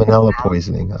salmonella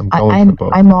poisoning. I'm going for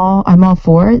both. I'm all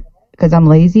for it because I'm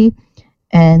lazy,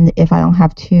 and if I don't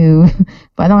have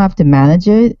to manage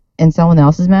it, and someone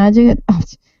else is managing it,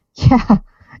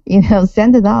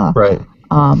 send it off. Right.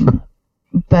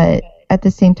 But at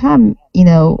the same time,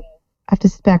 I have to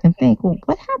sit back and think, well,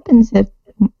 what happens if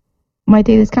my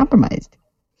data is compromised?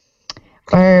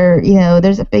 Or,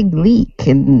 there's a big leak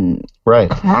and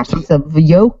cracks of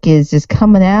yolk is just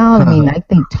coming out. I mean, I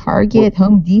think Target,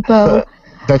 Home Depot.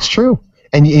 That's true.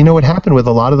 And you know what happened with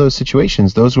a lot of those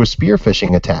situations? Those were spear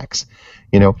phishing attacks.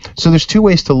 So there's two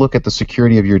ways to look at the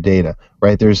security of your data,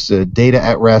 right? There's data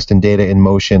at rest and data in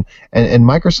motion. And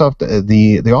Microsoft,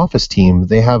 the Office team,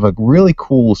 they have a really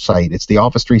cool site. It's the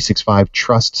Office 365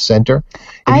 Trust Center.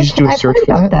 If you just do a search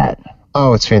for that.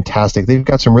 Oh, it's fantastic. They've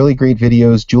got some really great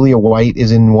videos. Julia White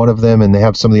is in one of them, and they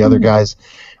have some of the other guys.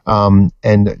 They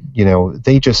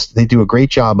do a great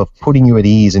job of putting you at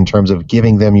ease in terms of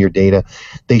giving them your data.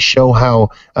 They show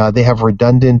how they have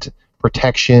redundant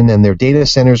protection, and their data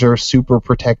centers are super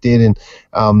protected. And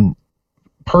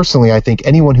personally, I think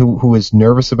anyone who is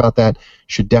nervous about that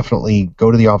should definitely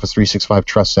go to the Office 365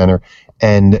 Trust Center,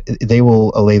 and they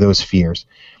will allay those fears.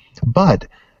 But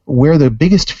where the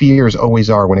biggest fears always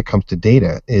are when it comes to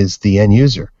data is the end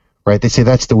user, right? They say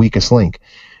that's the weakest link.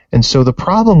 And so the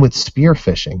problem with spear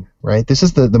phishing, right? This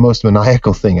is the most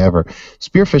maniacal thing ever.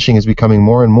 Spear phishing is becoming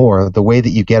more and more the way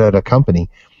that you get at a company.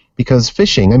 Because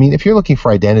phishing, I mean, if you're looking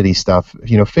for identity stuff,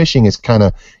 phishing is kind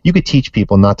of, you could teach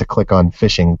people not to click on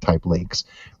phishing type links,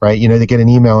 right? They get an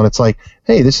email and it's like,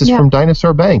 hey, this is from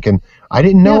Dinosaur Bank, and I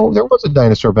didn't know there was a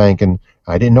Dinosaur Bank, and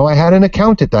I didn't know I had an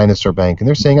account at Dinosaur Bank, and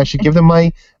they're saying I should give them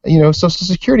my, social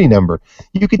security number.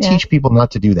 You could teach people not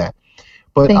to do that.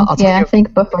 But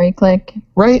think before you click.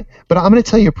 Right, but I'm going to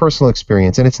tell you a personal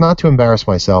experience, and it's not to embarrass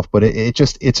myself, but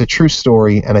it's a true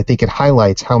story, and I think it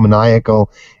highlights how maniacal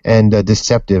and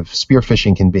deceptive spear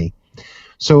phishing can be.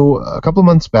 So a couple of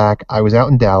months back, I was out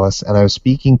in Dallas, and I was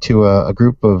speaking to a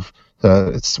group of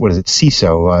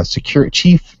CISO,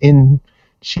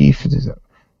 chief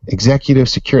executive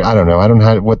security. I don't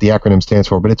know what the acronym stands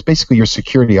for, but it's basically your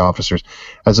security officers,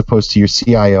 as opposed to your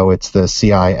CIO. It's the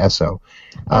CISO.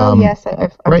 Yes,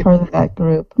 I've heard of that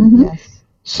group. Mm-hmm. Yes.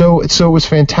 So it was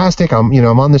fantastic. I'm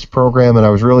on this program, and I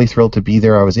was really thrilled to be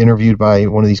there. I was interviewed by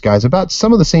one of these guys about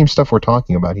some of the same stuff we're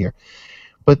talking about here.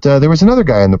 But there was another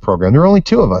guy in the program. There were only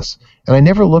two of us, and I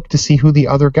never looked to see who the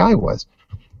other guy was.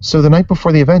 So the night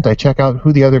before the event, I check out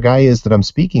who the other guy is that I'm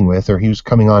speaking with, or who's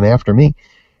coming on after me.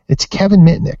 It's Kevin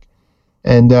Mitnick.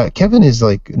 And Kevin is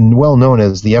well known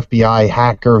as the FBI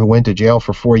hacker who went to jail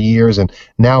for 4 years, and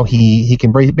now he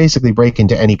can basically break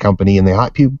into any company,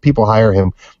 and people hire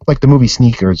him, like the movie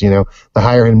Sneakers. They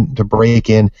hire him to break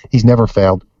in. He's never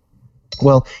failed.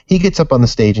 Well, he gets up on the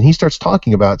stage and he starts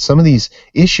talking about some of these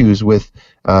issues with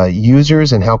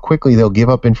users and how quickly they'll give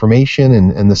up information,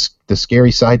 and the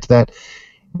scary side to that.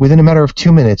 Within a matter of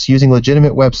 2 minutes, using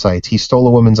legitimate websites, he stole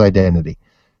a woman's identity.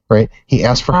 Right? He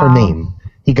asked for her name.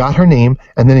 He got her name,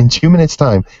 and then in 2 minutes'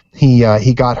 time, he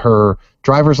got her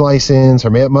driver's license, her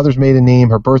mother's maiden name,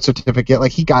 her birth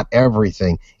certificate. He got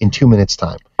everything in 2 minutes'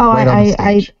 time. Oh,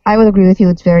 right I would agree with you.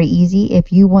 It's very easy.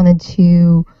 If you wanted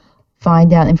to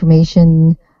find out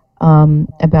information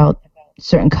about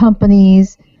certain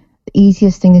companies, the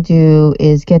easiest thing to do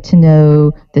is get to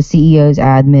know the CEO's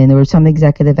admin or some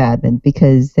executive admin,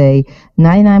 because they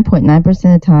 99.9% of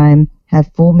the time have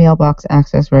full mailbox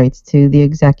access rights to the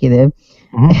executive.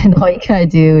 Mm-hmm. And all you gotta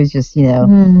do is just,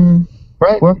 work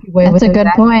your way. That's a good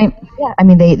point. Yeah, I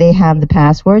mean they have the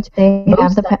passwords. They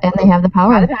have the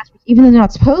power. Even though they're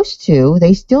not supposed to,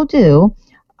 they still do.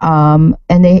 And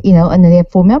they have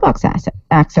full mailbox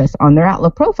access on their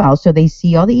Outlook profile, so they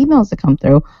see all the emails that come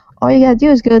through. All you gotta do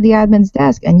is go to the admin's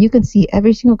desk, and you can see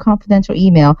every single confidential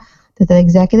email that the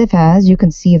executive has. You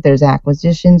can see if there's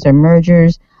acquisitions or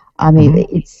mergers. I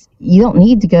mean, you don't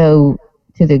need to go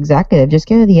to the executive. Just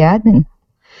go to the admin.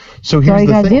 So here's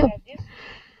the thing.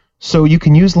 So you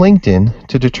can use LinkedIn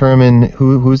to determine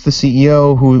who's the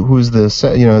CEO, who's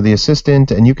the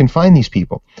assistant, and you can find these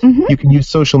people. Mm-hmm. You can use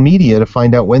social media to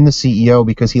find out when the CEO,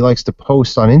 because he likes to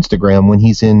post on Instagram when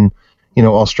he's in,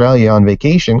 Australia on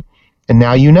vacation, and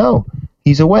now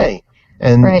he's away.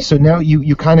 And Right. so now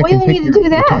you kind of Well, you can don't pick need to do your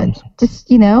that. times. Just,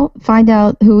 find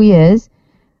out who he is.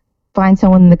 Find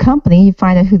someone in the company. You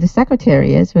find out who the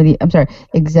secretary is,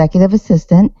 executive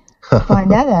assistant.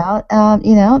 Find that out,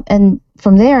 and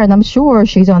from there, and I'm sure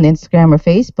she's on Instagram or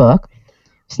Facebook,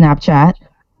 Snapchat.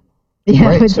 Yeah,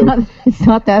 Right, it's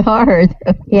not that hard.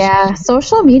 Yeah,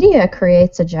 social media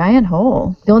creates a giant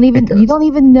hole. You don't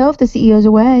even know if the CEO's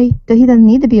away. That he doesn't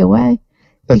need to be away.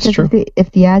 That's because true.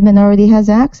 If the admin already has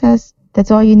access,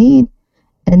 that's all you need.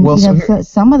 And Well,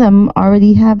 some of them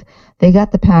already have. They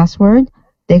got the password.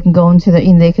 They can go into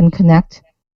they can connect.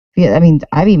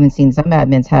 I've even seen some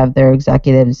admins have their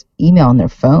executives' email on their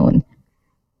phone.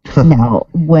 Now,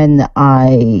 when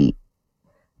I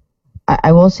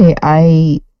will say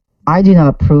I do not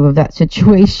approve of that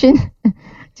situation,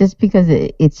 just because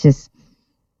it's just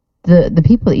the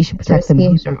people that you should protect the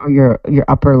most are your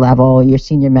upper level, your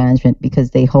senior management,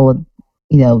 because they hold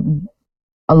a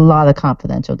lot of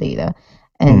confidential data.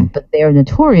 But they're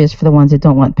notorious for the ones that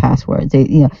don't want passwords.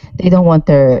 They don't want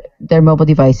their mobile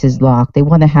devices locked. They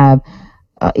want to have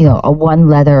a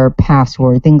one-letter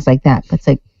password, things like that. But it's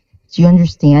like, do you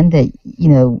understand that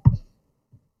you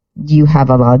have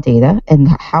a lot of data? And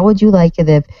how would you like it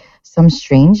if some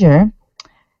stranger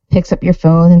picks up your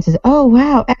phone and says, "Oh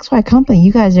wow, XY company,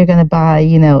 you guys are going to buy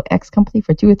X company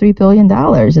for $2 or $3 billion,"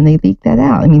 and they leak that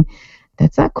out?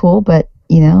 That's not cool, but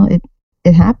it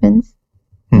happens.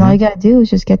 And all you got to do is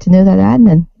just get to know that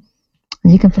admin,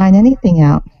 and you can find anything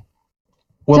out.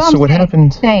 Well, so what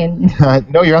happened? Saying.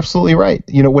 No, you're absolutely right.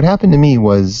 What happened to me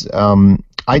was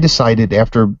I decided,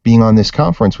 after being on this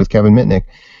conference with Kevin Mitnick,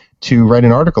 to write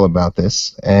an article about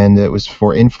this, and it was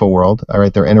for InfoWorld. I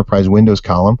write their Enterprise Windows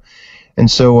column,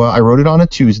 and so I wrote it on a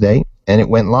Tuesday, and it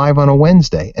went live on a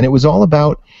Wednesday, and it was all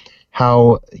about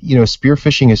how spear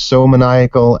phishing is so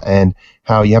maniacal, and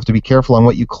how you have to be careful on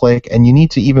what you click, and you need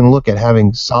to even look at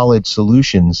having solid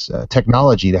solutions,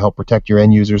 technology to help protect your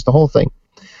end users, the whole thing.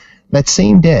 That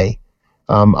same day,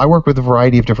 I work with a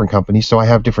variety of different companies, so I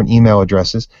have different email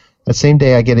addresses. That same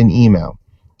day, I get an email.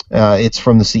 It's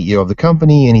from the CEO of the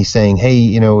company, and he's saying,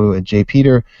 "Hey, J.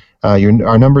 Peter,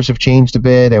 our numbers have changed a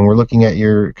bit, and we're looking at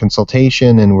your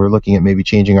consultation, and we're looking at maybe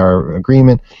changing our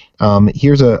agreement.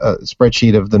 Here's a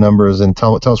spreadsheet of the numbers, and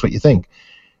tell us what you think."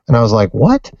 And I was like,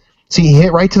 "What?" See, he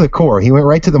hit right to the core. He went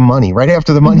right to the money, right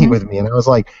after the money with me, and I was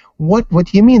like, "What do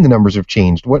you mean the numbers have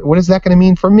changed? What is that going to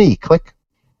mean for me?" Click.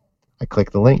 I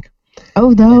click the link.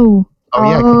 Oh no!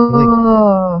 I clicked the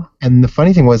link. And the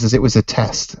funny thing was, it was a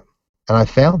test, and I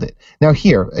failed it. Now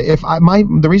here,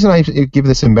 the reason I give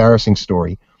this embarrassing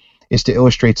story is to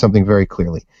illustrate something very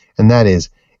clearly, and that is,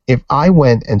 if I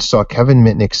went and saw Kevin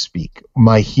Mitnick speak,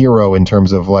 my hero in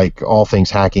terms of like all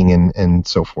things hacking and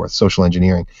so forth, social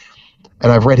engineering, and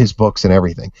I've read his books and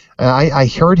everything, and I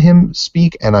heard him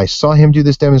speak, and I saw him do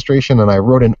this demonstration, and I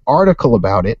wrote an article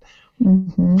about it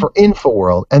for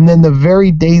InfoWorld, and then the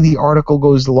very day the article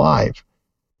goes live,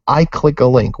 I click a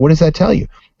link. What does that tell you?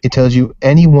 It tells you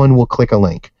anyone will click a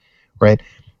link, right?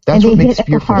 That's what makes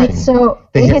spear phishing. So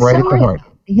they hit right at the heart.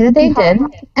 They did,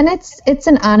 and it's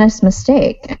an honest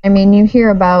mistake. You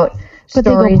hear about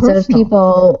stories of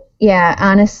people,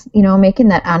 making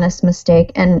that honest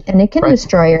mistake, and it can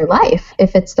destroy your life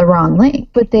if it's the wrong link.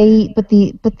 But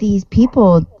these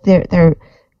people, they're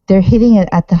hitting it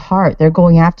at the heart. They're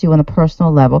going after you on a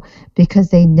personal level because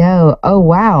they know, oh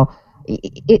wow,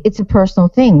 it's a personal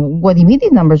thing. What do you mean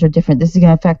these numbers are different? This is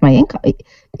going to affect my income.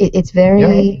 It's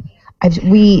very.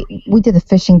 We did a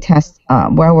phishing test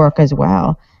where I work as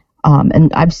well,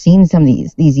 and I've seen some of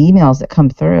these emails that come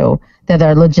through that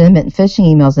are legitimate phishing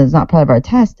emails, and it's not part of our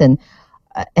test. And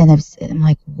I'm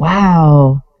like,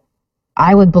 wow,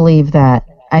 I would believe that.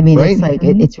 It's like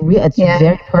it's real. It's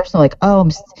very personal. Like, oh,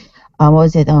 what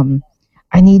was it?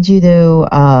 I need you to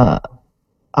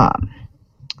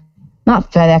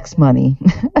not FedEx money,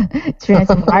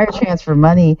 wire transfer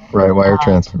money. Right, wire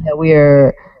transfer. That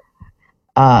we're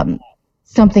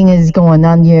something is going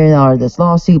on here, or this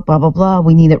lawsuit, blah blah blah.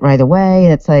 We need it right away.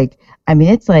 And it's like,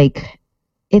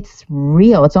 it's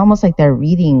real. It's almost like they're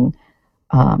reading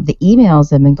the emails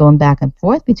that have been going back and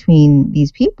forth between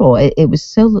these people. It was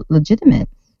so legitimate,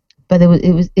 but it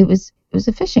was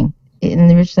a phishing. And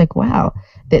they were just like, wow,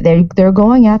 they're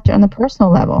going after on a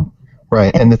personal level.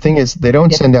 Right, and the thing is, they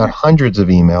don't send out hundreds of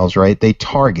emails, right? They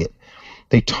target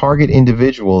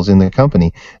individuals in the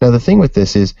company. Now, the thing with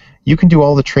this is, you can do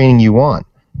all the training you want,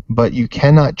 but you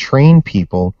cannot train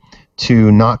people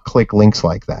to not click links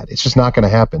like that. It's just not going to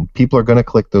happen. People are going to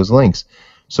click those links.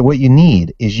 So what you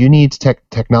need is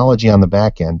technology on the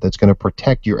back end that's going to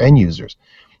protect your end users.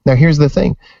 Now, here's the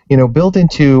thing. Built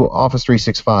into Office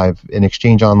 365 in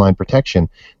Exchange Online Protection,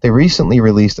 they recently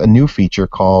released a new feature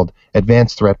called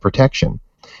Advanced Threat Protection.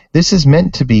 This is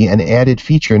meant to be an added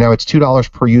feature. Now, it's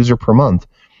 $2 per user per month.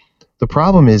 The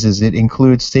problem is it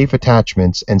includes safe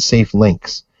attachments and safe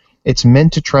links. It's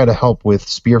meant to try to help with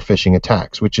spear phishing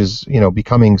attacks, which is,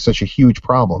 becoming such a huge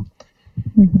problem.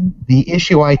 Mm-hmm. The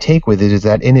issue I take with it is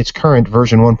that in its current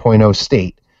version 1.0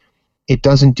 state, it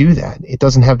doesn't do that. It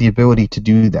doesn't have the ability to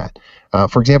do that.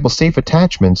 For example, safe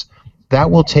attachments, that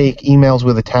will take emails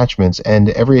with attachments, and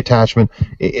every attachment,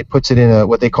 it puts it in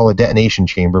what they call a detonation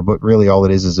chamber, but really all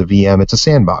it is a VM. It's a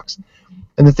sandbox.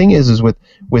 And the thing is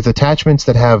with attachments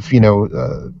that have,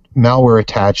 malware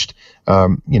attached,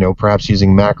 perhaps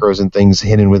using macros and things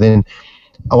hidden within,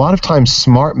 a lot of times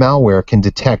smart malware can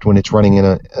detect when it's running in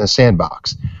a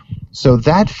sandbox. So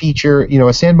that feature,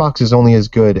 a sandbox is only as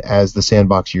good as the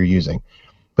sandbox you're using.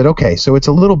 But okay, so it's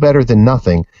a little better than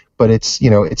nothing, but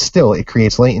it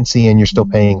creates latency and you're still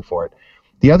paying for it.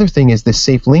 The other thing is this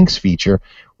safe links feature,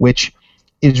 which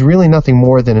is really nothing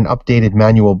more than an updated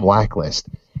manual blacklist.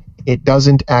 It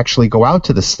doesn't actually go out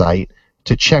to the site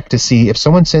to check to see if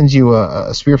someone sends you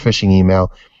a spear phishing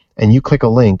email and you click a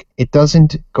link, it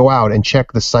doesn't go out and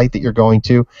check the site that you're going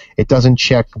to. It doesn't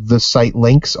check the site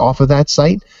links off of that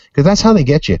site, because that's how they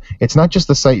get you. It's not just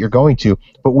the site you're going to,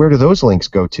 but where do those links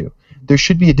go to? There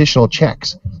should be additional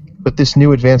checks, but this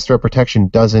new Advanced Threat Protection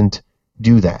doesn't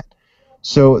do that.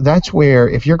 So that's where,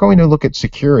 if you're going to look at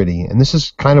security, and this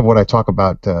is kind of what I talk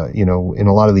about, in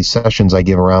a lot of these sessions I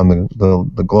give around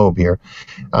the globe here,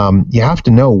 you have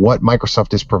to know what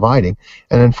Microsoft is providing,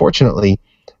 and unfortunately,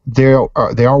 they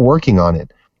are working on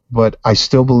it. But I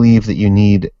still believe that you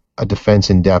need a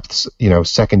defense in depth,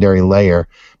 secondary layer,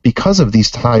 because of these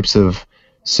types of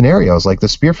scenarios, like the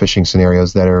spear phishing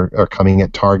scenarios that are coming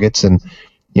at targets and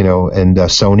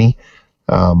Sony.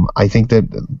 I think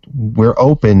that we're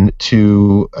open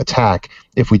to attack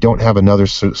if we don't have another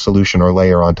solution or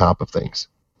layer on top of things.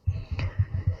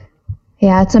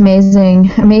 Yeah, it's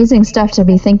amazing stuff to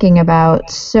be thinking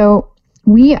about. So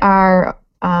we are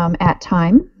at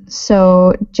time.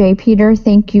 So J. Peter,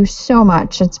 thank you so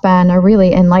much. It's been a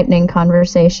really enlightening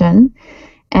conversation.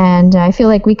 And I feel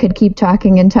like we could keep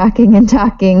talking and talking and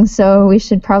talking. So we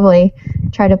should probably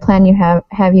try to plan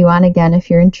have you on again if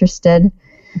you're interested.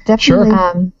 Definitely.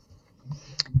 Sure.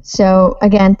 So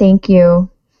again, thank you.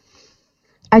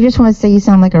 I just want to say you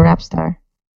sound like a rap star.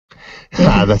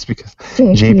 That's because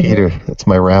J. Peter. That's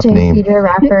my rap name. J. Peter,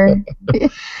 rapper.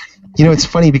 It's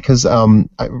funny because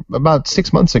about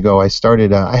 6 months ago I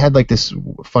started. I had like this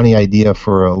funny idea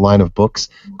for a line of books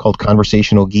called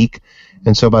Conversational Geek,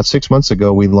 and so about 6 months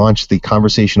ago we launched the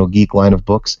Conversational Geek line of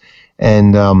books,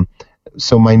 and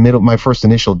so my first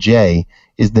initial J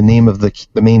is the name of the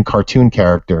main cartoon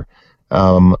character.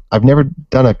 I've never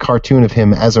done a cartoon of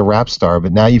him as a rap star,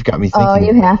 but now you've got me thinking. Oh,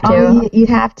 you have to. Oh, you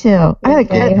have to. I like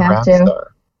that. You have to.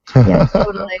 Yeah,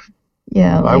 totally.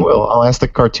 Yeah, I will. I'll ask the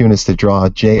cartoonist to draw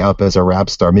J up as a rap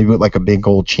star, maybe with like a big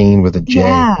gold chain with a J.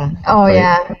 Yeah. Oh, right?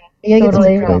 Yeah. You gotta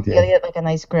Totally. get some grill. You gotta get like a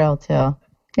nice grill too.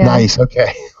 Yeah. Nice.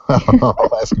 Okay.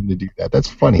 I'll ask him to do that. That's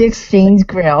funny. The exchange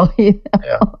grill. Yeah.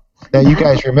 Now you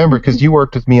guys remember, because you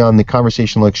worked with me on the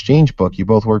Conversational Exchange book. You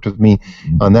both worked with me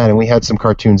on that, and we had some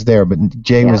cartoons there. But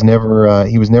Jay was never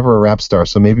a rap star.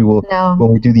 So maybe when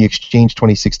we do the Exchange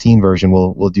 2016 version,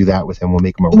 we'll do that with him. We'll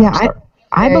make him a rap star.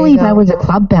 I believe I was a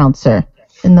club bouncer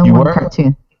in the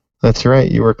cartoon. That's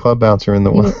right. You were a club bouncer in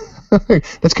the one.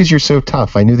 That's because you're so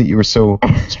tough. I knew that you were so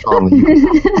strong that you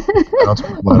could bounce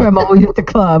with a lot of I'm always at the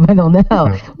club. I don't know.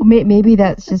 Well, maybe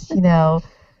that's just a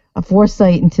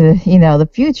foresight into the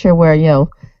future where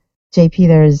J.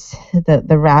 Peter's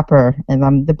the rapper and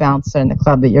I'm the bouncer in the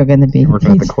club that you're going to be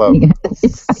working at the club.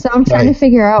 So I'm trying to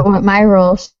figure out what my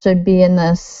role should be in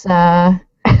this.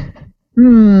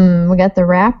 We got the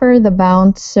rapper, the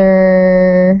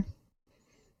bouncer.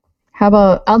 How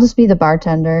about I'll just be the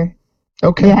bartender?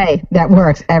 Okay. Yeah, hey, that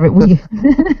works. Everybody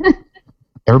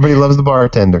loves the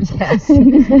bartender. Yes.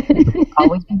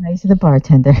 Always be nice to the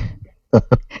bartender.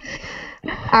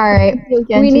 All right.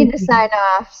 We need to sign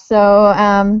off.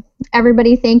 So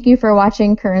everybody, thank you for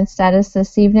watching Current Status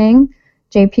this evening.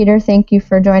 J. Peter, thank you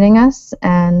for joining us.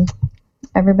 And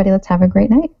everybody, let's have a great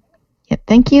night. Yep,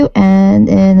 thank you. And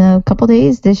in a couple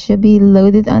days, this should be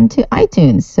loaded onto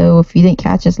iTunes. So if you didn't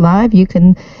catch us live, you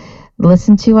can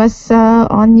listen to us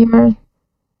on your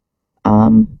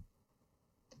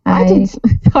iTunes.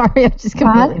 Sorry, I'm just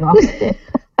completely lost it.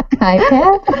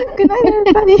 iPad. Good night,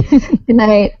 everybody. Good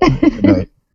night. Good night.